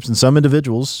 religious groups, and some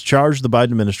individuals charged the Biden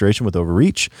administration with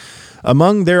overreach.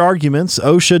 Among their arguments,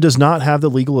 OSHA does not have the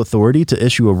legal authority to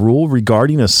issue a rule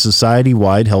regarding a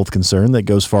society-wide health concern that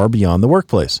goes far beyond the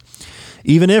workplace.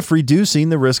 Even if reducing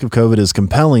the risk of COVID is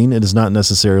compelling, it is not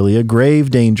necessarily a grave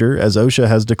danger, as OSHA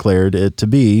has declared it to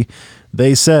be,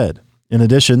 they said. In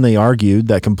addition, they argued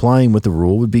that complying with the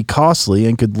rule would be costly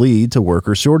and could lead to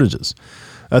worker shortages.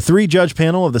 A 3-judge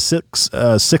panel of the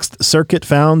Sixth Circuit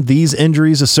found these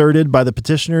injuries asserted by the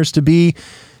petitioners to be,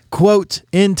 quote,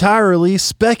 entirely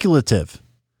speculative,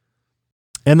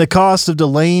 and the cost of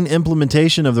delaying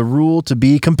implementation of the rule to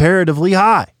be comparatively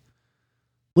high.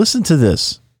 Listen to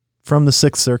this from the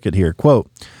Sixth Circuit here. Quote,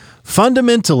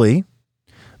 fundamentally,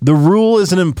 the rule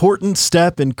is an important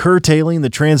step in curtailing the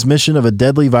transmission of a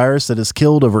deadly virus that has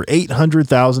killed over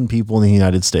 800,000 people in the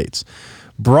United States,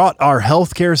 brought our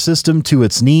healthcare system to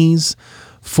its knees,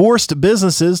 forced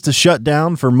businesses to shut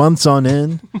down for months on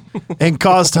end, and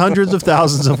cost hundreds of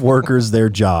thousands of workers their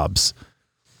jobs.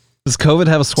 Does COVID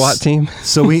have a SWAT team?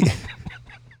 So we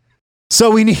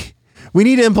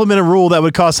need to implement a rule that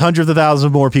would cost hundreds of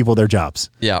thousands more people their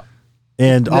jobs. Yeah.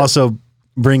 And also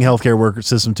bring healthcare worker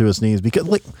system to its knees, because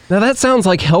now that sounds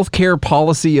like healthcare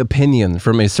policy opinion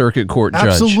from a circuit court judge.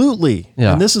 Absolutely.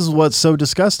 Yeah. And this is what's so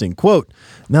disgusting. Quote,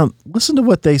 now listen to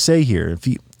what they say here.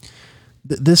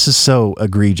 This is so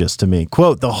egregious to me.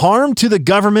 Quote, the harm to the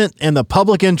government and the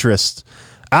public interest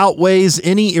outweighs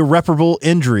any irreparable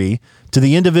injury to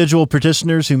the individual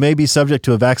petitioners who may be subject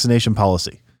to a vaccination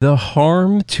policy. The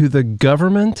harm to the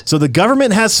government? So the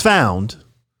government has found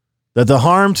that the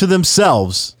harm to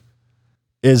themselves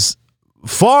is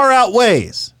far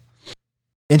outweighs.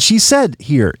 And she said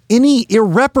here, any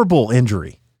irreparable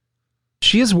injury.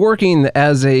 She is working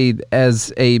as a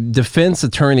defense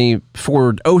attorney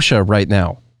for OSHA right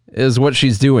now, is what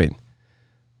she's doing.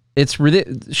 It's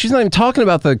ridiculous. She's not even talking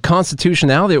about the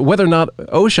constitutionality, whether or not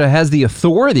OSHA has the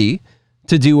authority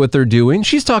to do what they're doing.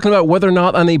 She's talking about whether or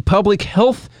not on a public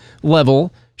health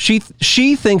level, she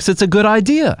thinks it's a good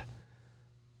idea.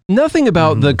 Nothing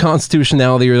about the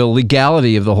constitutionality or the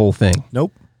legality of the whole thing.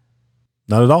 Nope.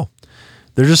 Not at all.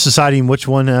 They're just deciding which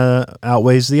one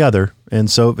outweighs the other. And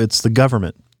so it's the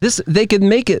government. They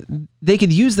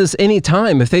could use this any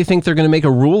time if they think they're going to make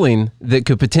a ruling that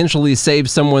could potentially save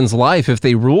someone's life. If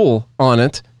they rule on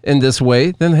it in this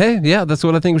way, then hey, yeah, that's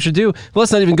what I think we should do.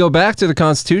 Let's not even go back to the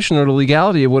Constitution or the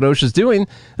legality of what OSHA's doing.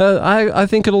 I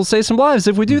think it'll save some lives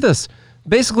if we do this.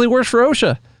 Basically works for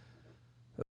OSHA.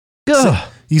 So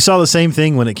you saw the same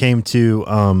thing when it came to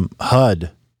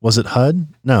HUD. Was it HUD?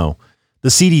 No. The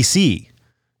CDC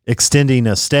extending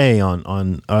a stay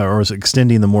on or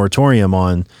extending the moratorium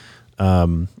on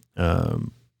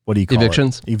what do you call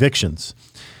evictions? it? Evictions.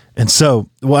 And so,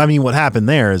 well, I mean, what happened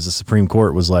there is the Supreme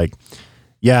Court was like,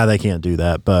 yeah, they can't do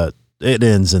that, but it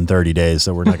ends in 30 days,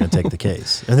 so we're not going to take the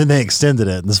case. And then they extended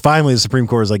it. And finally, the Supreme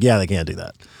Court was like, yeah, they can't do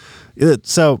that.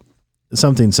 So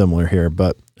something similar here.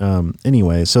 But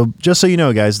anyway, so just so you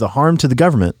know, guys, the harm to the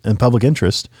government and public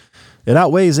interest, it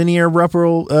outweighs any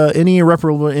irreparable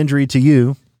injury to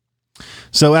you.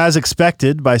 So as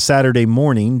expected, by Saturday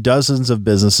morning, dozens of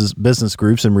business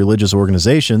groups and religious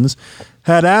organizations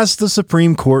had asked the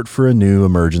Supreme Court for a new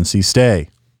emergency stay.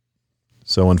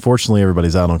 So unfortunately,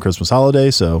 everybody's out on Christmas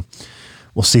holiday, so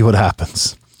we'll see what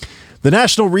happens. The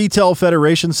National Retail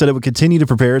Federation said it would continue to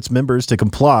prepare its members to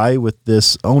comply with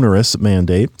this onerous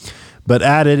mandate, but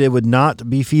added it would not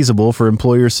be feasible for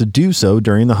employers to do so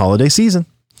during the holiday season.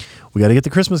 We got to get the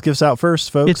Christmas gifts out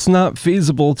first, folks. It's not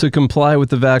feasible to comply with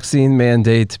the vaccine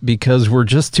mandate because we're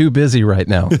just too busy right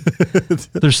now.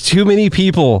 There's too many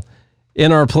people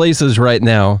in our places right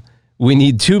now. We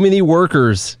need too many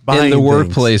workers in the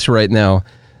workplace right now.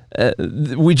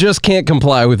 We just can't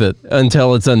comply with it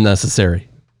until it's unnecessary.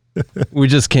 We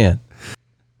just can't.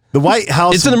 The White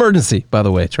House... It's an emergency, by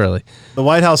the way, Charlie. The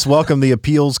White House welcomed the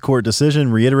appeals court decision,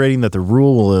 reiterating that the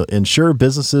rule will ensure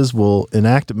businesses will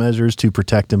enact measures to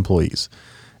protect employees.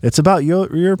 It's about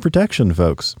your protection,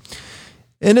 folks.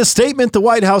 In a statement, the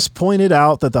White House pointed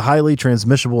out that the highly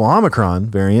transmissible Omicron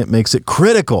variant makes it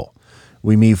critical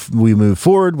we move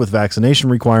forward with vaccination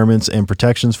requirements and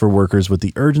protections for workers with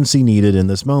the urgency needed in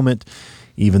this moment,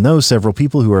 even though several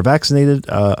people who are vaccinated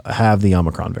have the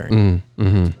Omicron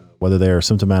variant. Whether they are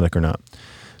symptomatic or not.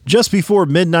 Just before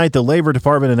midnight, the Labor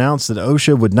Department announced that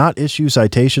OSHA would not issue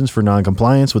citations for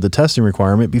noncompliance with the testing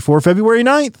requirement before February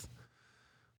 9th,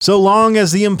 so long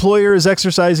as the employer is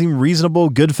exercising reasonable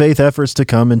good faith efforts to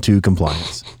come into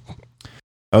compliance.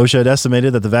 OSHA had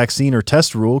estimated that the vaccine or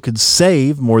test rule could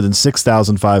save more than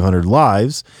 6,500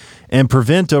 lives and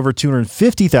prevent over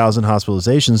 250,000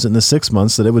 hospitalizations in the 6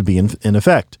 months that it would be in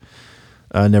effect.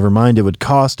 Never mind, it would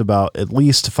cost about at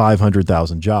least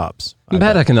 500,000 jobs.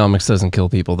 Bad economics doesn't kill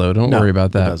people, though. Don't worry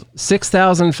about that.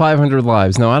 6,500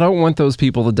 lives. Now, I don't want those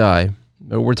people to die.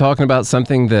 We're talking about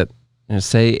something that,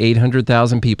 say,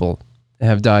 800,000 people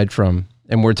have died from.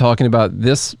 And we're talking about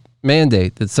this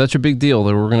mandate that's such a big deal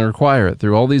that we're going to require it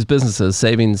through all these businesses,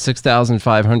 saving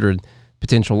 6,500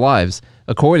 potential lives.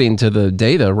 According to the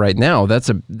data right now, that's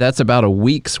about a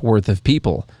week's worth of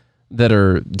people that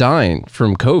are dying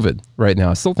from COVID right now.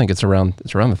 I still think it's around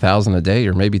 1,000 a day,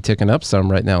 or maybe ticking up some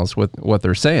right now is what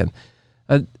they're saying.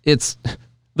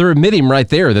 They're admitting right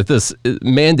there that this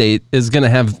mandate is going to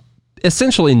have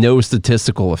essentially no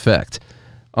statistical effect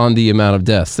on the amount of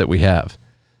deaths that we have.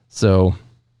 So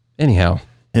anyhow.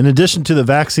 In addition to the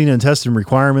vaccine and testing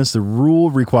requirements, the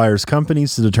rule requires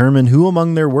companies to determine who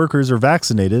among their workers are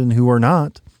vaccinated and who are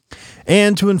not,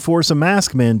 and to enforce a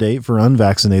mask mandate for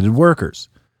unvaccinated workers.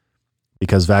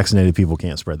 Because vaccinated people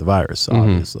can't spread the virus,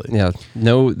 obviously. Yeah,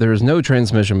 there's no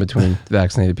transmission between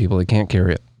vaccinated people. They can't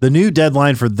carry it. The new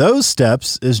deadline for those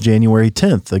steps is January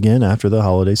 10th, again, after the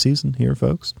holiday season here,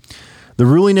 folks. The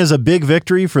ruling is a big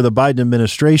victory for the Biden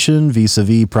administration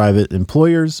vis-a-vis private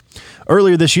employers.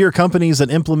 Earlier this year, companies that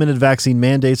implemented vaccine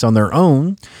mandates on their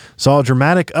own saw a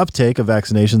dramatic uptake of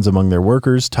vaccinations among their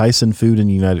workers. Tyson Food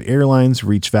and United Airlines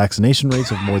reached vaccination rates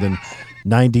of more than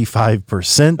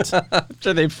 95%.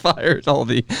 After they fired all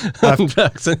the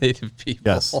unvaccinated people.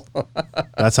 Yes.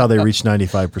 That's how they reached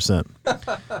 95%.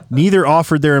 Neither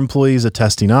offered their employees a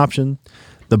testing option.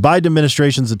 The Biden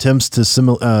administration's attempts to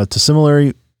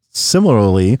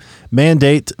similarly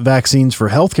mandate vaccines for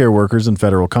healthcare workers and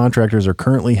federal contractors are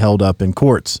currently held up in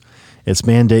courts. Its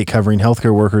mandate covering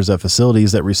healthcare workers at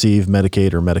facilities that receive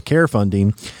Medicaid or Medicare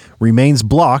funding remains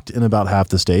blocked in about half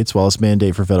the states, while its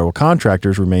mandate for federal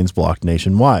contractors remains blocked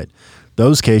nationwide.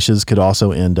 Those cases could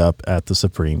also end up at the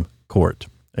Supreme Court.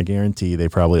 I guarantee they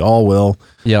probably all will.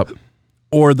 Yep.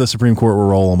 Or the Supreme Court will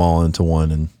roll them all into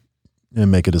one and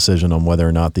and make a decision on whether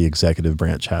or not the executive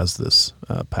branch has this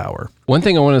power. One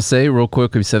thing I want to say real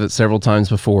quick, we've said it several times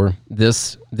before,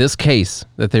 this case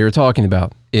that they were talking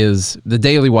about is the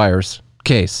Daily Wire's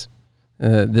case.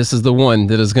 This is the one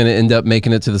that is going to end up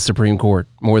making it to the Supreme Court,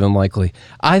 more than likely.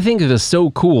 I think it is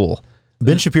so cool.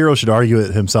 Ben Shapiro should argue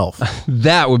it himself.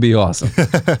 That would be awesome.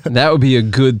 That would be a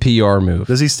good PR move.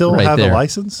 Does he still have a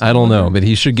license? I don't know, but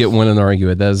he should get one and argue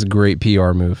it. That is a great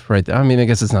PR move right there. I mean, I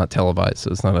guess it's not televised,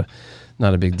 so it's not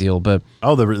a big deal. But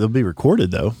they'll be recorded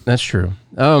though. That's true.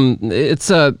 I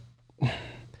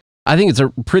think it's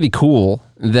pretty cool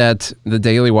that the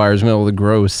Daily Wire is able to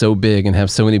grow so big and have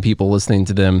so many people listening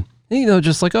to them. You know,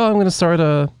 just like, I'm going to start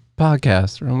a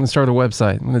podcast, or I'm going to start a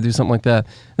website. I'm going to do something like that.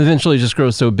 And eventually just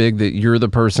grows so big that you're the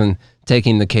person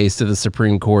taking the case to the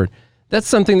Supreme Court. That's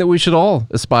something that we should all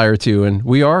aspire to, and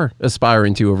we are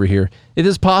aspiring to over here. It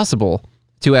is possible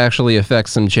to actually affect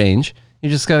some change. You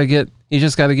just got to get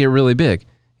really big,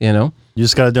 you know? You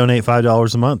just got to donate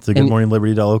 $5 a month to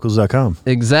goodmorningliberty.locals.com.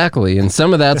 Exactly. And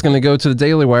some of that's going to go to the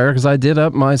Daily Wire, because I did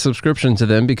up my subscription to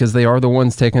them because they are the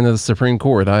ones taking to the Supreme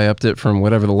Court. I upped it from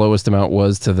whatever the lowest amount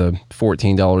was to the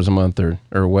 $14 a month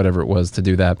or whatever it was to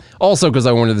do that. Also because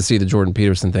I wanted to see the Jordan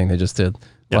Peterson thing they just did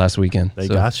last weekend. They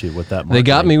got you with that marketing. They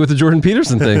got me with the Jordan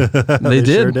Peterson thing. They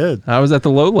did. Sure did. I was at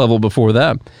the low level before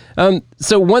that.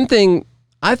 So one thing,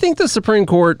 I think the Supreme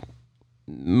Court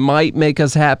might make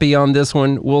us happy on this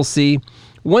one. We'll see.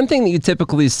 One thing that you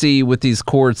typically see with these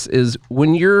courts is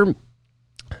when you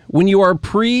are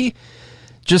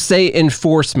just say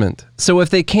enforcement. So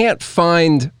if they can't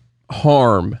find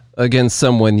harm against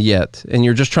someone yet, and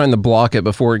you're just trying to block it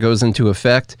before it goes into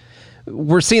effect,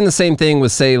 we're seeing the same thing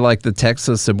with, say, like the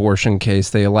Texas abortion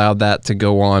case. They allowed that to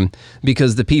go on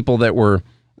because the people that were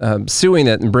suing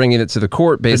it and bringing it to the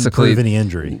court basically couldn't prove any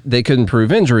injury. They couldn't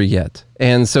prove injury yet.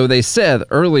 And so they said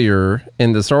earlier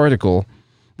in this article,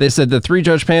 they said the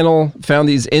 3-judge panel found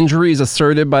these injuries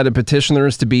asserted by the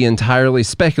petitioners to be entirely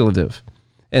speculative.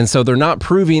 And so they're not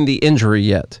proving the injury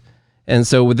yet. And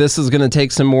so this is going to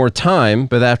take some more time,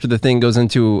 but after the thing goes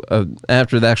into,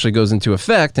 after it actually goes into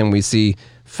effect and we see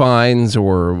fines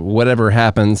or whatever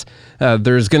happens,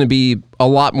 there's going to be a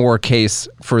lot more case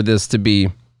for this to be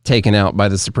taken out by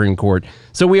the Supreme Court.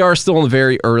 So we are still in a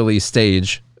very early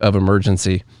stage of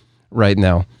emergency right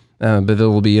now. But it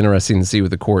will be interesting to see what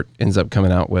the court ends up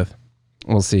coming out with.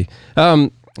 We'll see.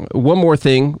 One more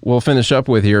thing we'll finish up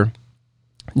with here.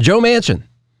 Joe Manchin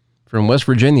from West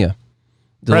Virginia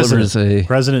delivers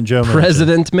President Joe Manchin.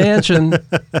 President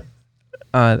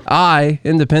Manchin.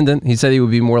 Independent. He said he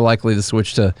would be more likely to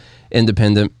switch to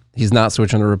independent. He's not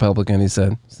switching to Republican, he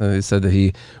said. So he said that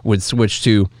he would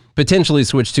potentially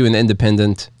switch to an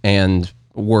independent and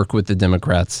work with the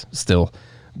Democrats still,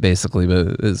 basically.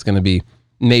 But it's going to be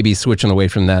maybe switching away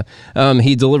from that.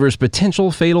 He delivers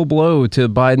potential fatal blow to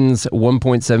Biden's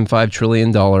 $1.75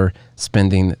 trillion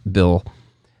spending bill.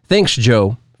 Thanks,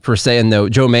 Joe, for saying no.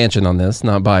 Joe Manchin on this,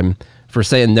 not Biden, for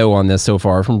saying no on this so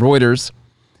far. From Reuters,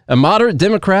 a moderate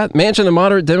Democrat, Manchin, a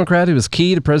moderate Democrat who was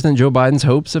key to President Joe Biden's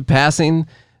hopes of passing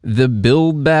the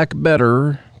Build Back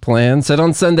Better plan, said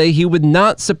on Sunday he would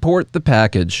not support the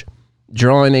package,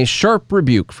 drawing a sharp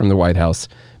rebuke from the White House.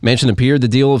 Manchin appeared to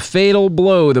deal a fatal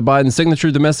blow to Biden's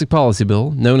signature domestic policy bill,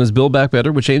 known as Build Back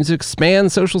Better, which aims to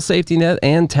expand social safety net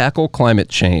and tackle climate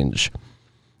change.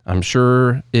 I'm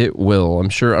sure it will. I'm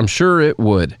sure it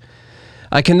would.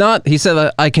 He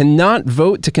said, I cannot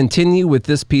vote to continue with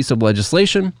this piece of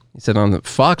legislation. He said on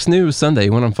Fox News Sunday, he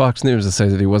went on Fox News to say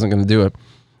that he wasn't going to do it.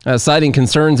 Citing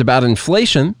concerns about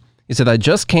inflation, he said, I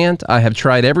just can't. I have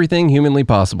tried everything humanly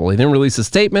possible. He then released a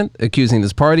statement accusing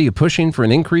his party of pushing for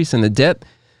an increase in the debt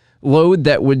load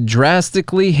that would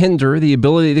drastically hinder the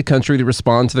ability of the country to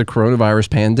respond to the coronavirus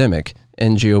pandemic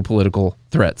and geopolitical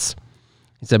threats.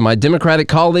 He said, my Democratic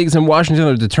colleagues in Washington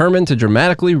are determined to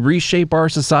dramatically reshape our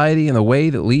society in a way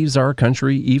that leaves our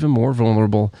country even more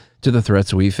vulnerable to the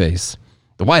threats we face.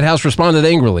 The White House responded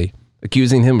angrily,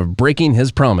 accusing him of breaking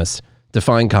his promise to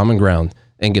find common ground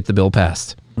and get the bill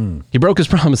passed. He broke his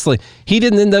promise. He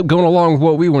didn't end up going along with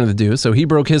what we wanted to do, so he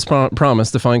broke his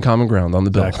promise to find common ground on the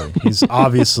bill. Exactly. He's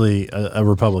obviously a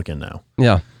Republican now.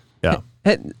 Yeah. Yeah.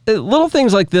 Little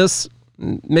things like this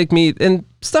make me, and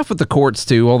stuff with the courts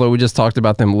too, although we just talked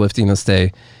about them lifting a stay.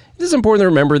 It is important to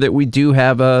remember that we do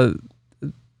have a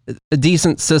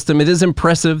decent system. It is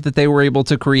impressive that they were able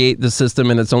to create the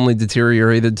system, and it's only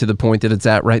deteriorated to the point that it's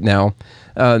at right now.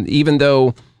 Even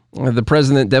though the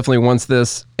president definitely wants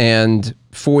this, and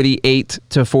 48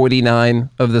 to 49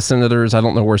 of the senators, I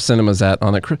don't know where Sinema's at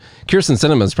on it. Kirsten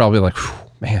Sinema is probably like,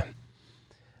 man,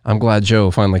 I'm glad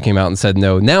Joe finally came out and said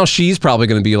no. Now she's probably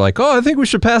going to be like, oh, I think we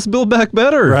should pass Build Back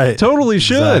Better. Right. Totally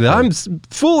should. Exactly.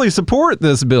 Fully support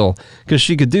this bill because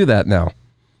she could do that now.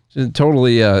 She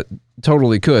totally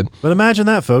could. But imagine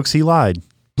that, folks. He lied.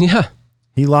 Yeah.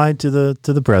 He lied to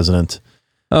the president.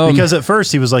 Because at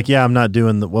first he was like, yeah, I'm not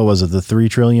doing the 3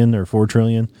 trillion or 4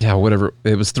 trillion? Yeah, whatever.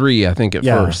 It was 3, I think, at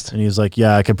first. And he was like,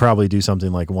 yeah, I could probably do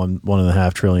something like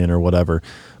 1.5 trillion or whatever.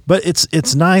 But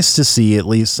it's nice to see at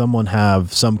least someone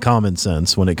have some common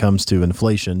sense when it comes to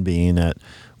inflation being at,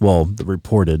 well, the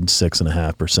reported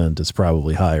 6.5%. It's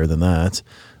probably higher than that.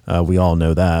 We all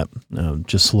know that.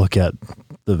 Just look at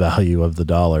the value of the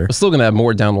dollar. We're still going to have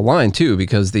more down the line, too,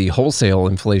 because the wholesale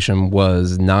inflation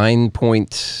was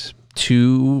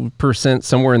 9.2%,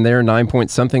 somewhere in there,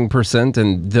 9-point-something%.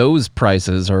 And those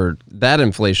prices that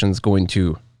inflation's going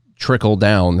to trickle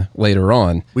down later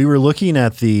on. We were looking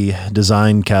at the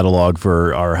design catalog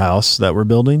for our house that we're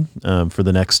building for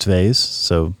the next phase.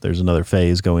 So there's another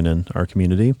phase going in our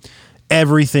community.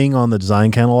 Everything on the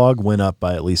design catalog went up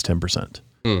by at least 10%.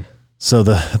 So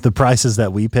the prices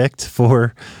that we picked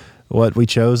for what we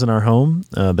chose in our home,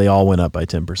 they all went up by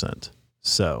 10%.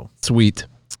 So sweet.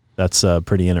 That's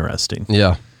pretty interesting.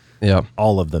 Yeah.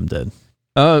 All of them did.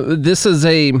 It's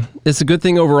a good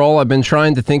thing overall. I've been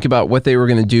trying to think about what they were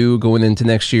going to do going into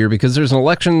next year because there's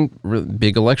an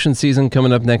big election season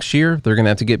coming up next year. They're going to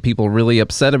have to get people really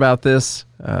upset about this.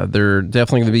 They're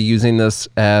definitely going to be using this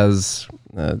as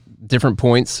different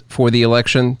points for the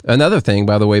election. Another thing,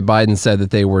 by the way, Biden said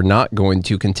that they were not going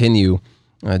to continue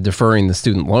deferring the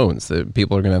student loans. That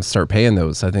people are going to have to start paying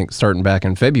those, I think, starting back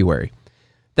in February.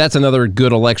 That's another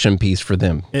good election piece for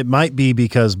them. It might be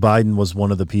because Biden was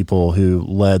one of the people who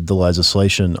led the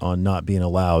legislation on not being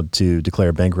allowed to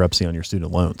declare bankruptcy on your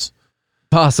student loans.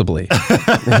 Possibly.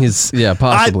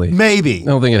 Possibly. Maybe. I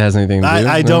don't think it has anything to do.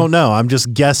 I don't know. I'm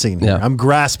just guessing. Yeah. I'm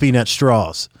grasping at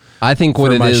straws. I think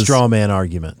what for it my is, straw man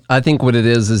argument. I think what it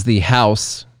is the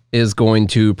House is going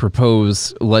to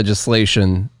propose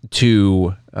legislation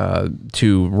to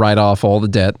write off all the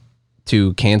debt,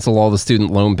 to cancel all the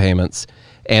student loan payments.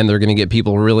 And they're going to get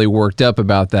people really worked up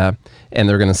about that. And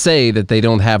they're going to say that they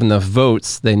don't have enough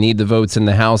votes. They need the votes in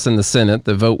the House and the Senate.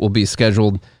 The vote will be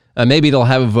scheduled. Maybe they'll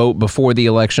have a vote before the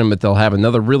election, but they'll have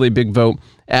another really big vote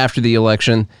after the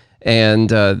election. And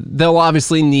they'll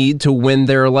obviously need to win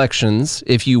their elections.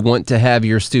 If you want to have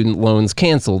your student loans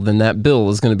canceled, then that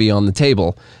bill is going to be on the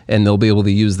table. And they'll be able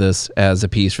to use this as a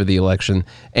piece for the election.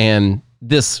 And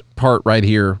this part right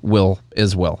here will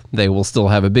as well. They will still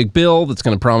have a big bill that's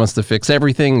going to promise to fix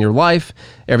everything in your life.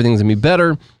 Everything's going to be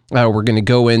better. We're going to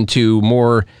go into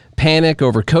more panic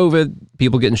over COVID,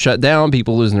 people getting shut down,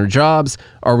 people losing their jobs.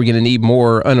 Are we going to need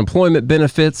more unemployment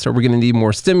benefits? Are we going to need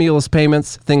more stimulus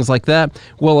payments? Things like that.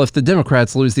 Well, if the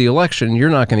Democrats lose the election, you're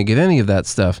not going to get any of that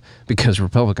stuff because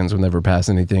Republicans would never pass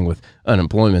anything with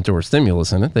unemployment or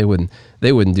stimulus in it. They wouldn't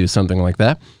do something like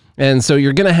that. And so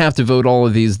you're going to have to vote all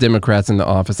of these Democrats into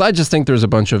office. I just think there's a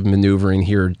bunch of maneuvering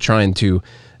here trying to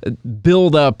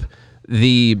build up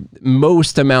the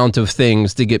most amount of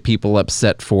things to get people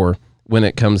upset for when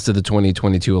it comes to the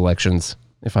 2022 elections.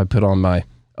 If I put on my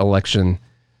electioneering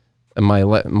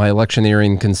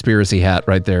conspiracy hat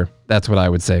right there, that's what I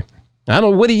would say. I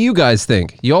don't know. What do you guys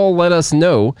think? Y'all let us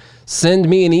know. Send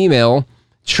me an email,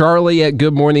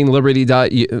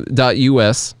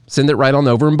 charlie@goodmorningliberty.us. Send it right on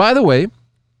over. And by the way,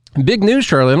 big news,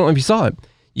 Charlie. I don't know if you saw it.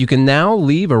 You can now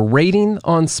leave a rating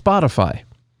on Spotify.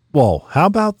 Whoa, how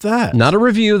about that? Not a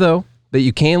review, though, but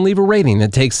you can leave a rating.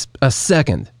 It takes a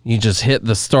second. You just hit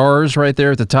the stars right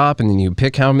there at the top, and then you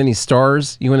pick how many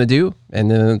stars you want to do, and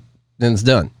then it's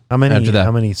done. How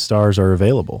many stars are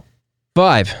available?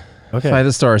 5. Okay.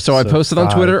 5 stars. So I posted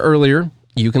on Twitter earlier.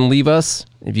 You can leave us,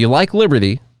 if you like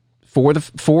liberty, 4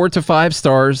 to 5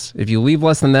 stars. If you leave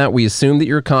less than that, we assume that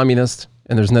you're a communist.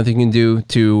 And there's nothing you can do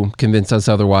to convince us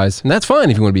otherwise. And that's fine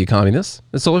if you want to be a communist.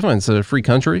 It's totally fine. It's a free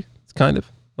country. It's kind of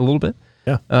a little bit.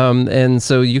 Yeah. And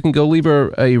so you can go leave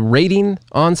a rating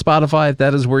on Spotify if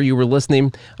that is where you were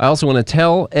listening. I also want to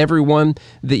tell everyone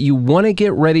that you want to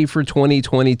get ready for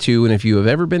 2022. And if you have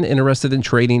ever been interested in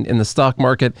trading in the stock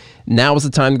market, now is the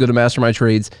time to go to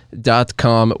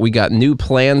mastermindtrades.com. We got new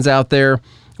plans out there.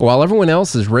 While everyone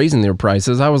else is raising their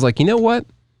prices, I was like, you know what?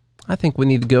 I think we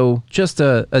need to go just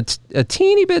a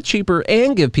teeny bit cheaper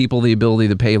and give people the ability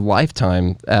to pay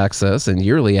lifetime access and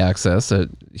yearly access at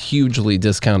hugely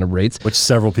discounted rates. Which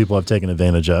several people have taken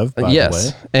advantage of, by the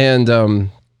way. And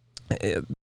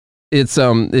it's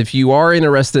if you are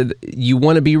interested, you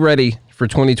want to be ready for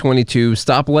 2022.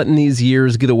 Stop letting these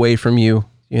years get away from you.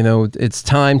 You know, it's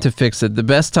time to fix it. The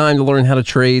best time to learn how to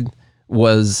trade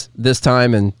was this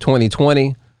time in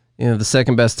 2020. the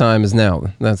second best time is now.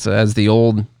 That's as the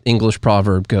old English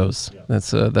proverb goes.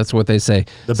 That's what they say.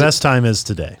 The best time is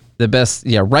today. The best,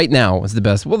 right now is the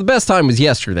best. Well, the best time was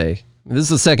yesterday. This is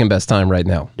the second best time right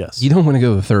now. Yes. You don't want to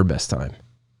go the third best time.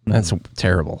 That's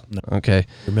terrible. No. Okay.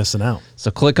 You're missing out.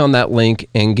 So click on that link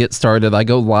and get started. I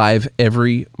go live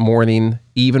every morning,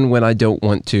 even when I don't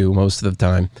want to, most of the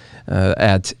time,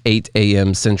 at 8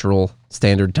 a.m. Central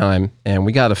Standard Time. And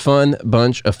we got a fun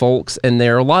bunch of folks in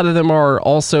there. A lot of them are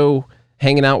also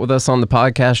hanging out with us on the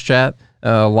podcast chat.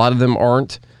 A lot of them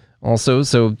aren't also.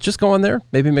 So just go on there,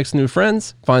 maybe make some new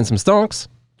friends, find some stonks,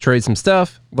 trade some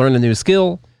stuff, learn a new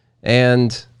skill.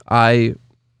 And I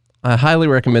highly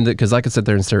recommend it because I could sit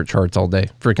there and stare at charts all day.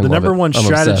 Freaking the love number it. one I'm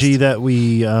strategy obsessed. that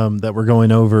we're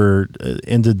going over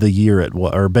ended the year at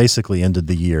what, or basically ended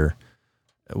the year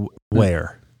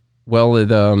where? Well,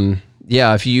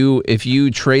 if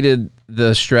you traded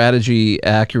the strategy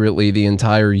accurately the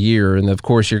entire year, and of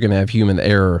course you're going to have human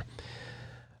error.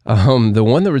 The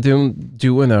one that we're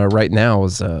doing right now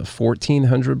is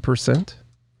 1,400%.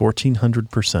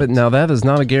 1,400%. But now that is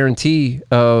not a guarantee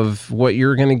of what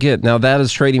you're going to get. Now that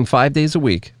is trading 5 days a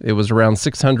week. It was around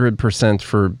 600%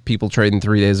 for people trading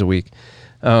 3 days a week.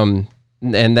 And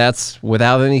that's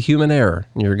without any human error.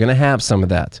 You're going to have some of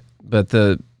that. But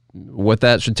what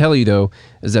that should tell you, though,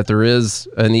 is that there is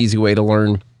an easy way to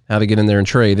learn how to get in there and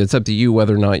trade. It's up to you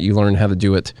whether or not you learn how to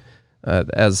do it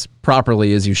as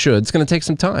properly as you should. It's going to take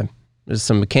some time. There's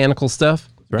some mechanical stuff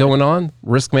going on,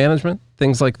 risk management,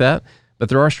 things like that. But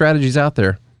there are strategies out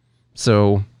there.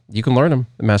 So you can learn them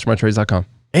at mastermindtrades.com.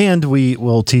 And we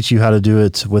will teach you how to do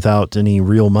it without any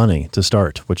real money to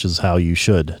start, which is how you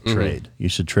should trade. You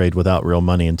should trade without real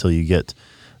money until you get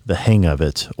the hang of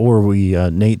it. Or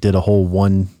Nate did a whole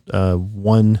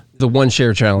the one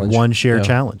share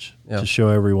challenge to show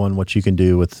everyone what you can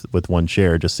do with one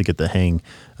share just to get the hang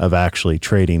of actually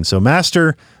trading. So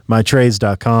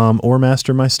mastermytrades.com or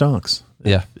master my stonks.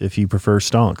 If you prefer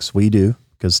stonks, we do,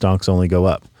 because stonks only go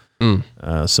up.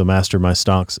 So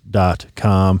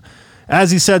mastermystonks.com. As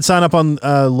he said, sign up on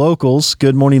Locals,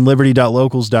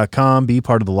 goodmorningliberty.locals.com. Be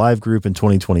part of the live group in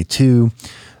 2022.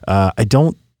 I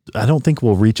don't think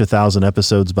we'll reach 1,000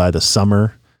 episodes by the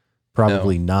summer.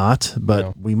 Probably not,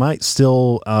 but we might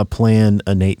still plan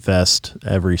a Nate Fest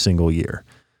every single year.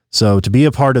 So to be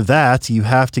a part of that, you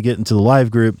have to get into the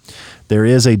live group. There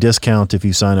is a discount if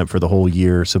you sign up for the whole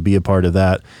year, so be a part of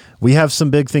that. We have some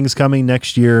big things coming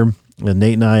next year. And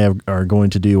Nate and I are going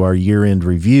to do our year-end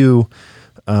review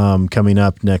coming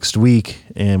up next week,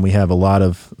 and we have a lot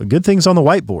of good things on the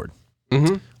whiteboard.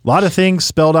 A lot of things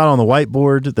spelled out on the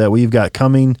whiteboard that we've got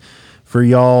coming for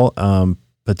y'all,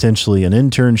 potentially an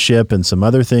internship and some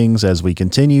other things as we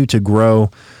continue to grow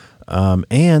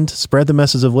and spread the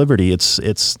message of liberty.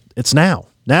 It's now.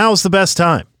 Now's the best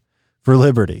time for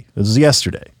liberty. It was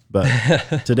yesterday, but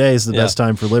today is the best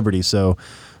time for liberty. So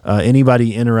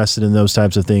anybody interested in those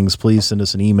types of things, please send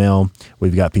us an email.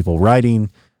 We've got people writing.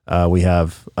 We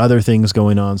have other things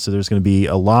going on. So there's going to be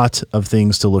a lot of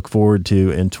things to look forward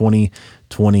to in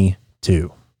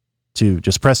 2022.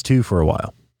 Just press 2 for a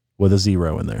while with a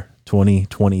 0 in there.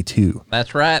 2022.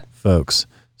 That's right, folks.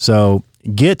 So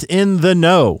get in the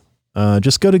know.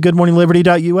 Just go to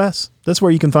goodmorningliberty.us. That's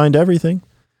where you can find everything.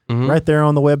 Right there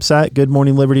on the website,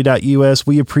 goodmorningliberty.us.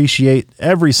 We appreciate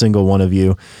every single one of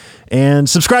you. And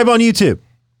subscribe on YouTube.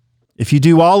 If you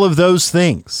do all of those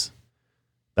things,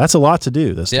 that's a lot to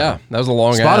do this time. That was a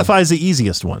long Spotify is the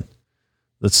easiest one.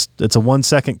 It's a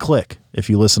 1-second click if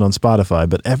you listen on Spotify.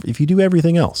 But if you do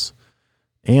everything else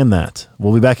and that,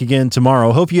 we'll be back again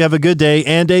tomorrow. Hope you have a good day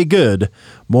and a good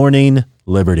morning,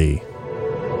 Liberty.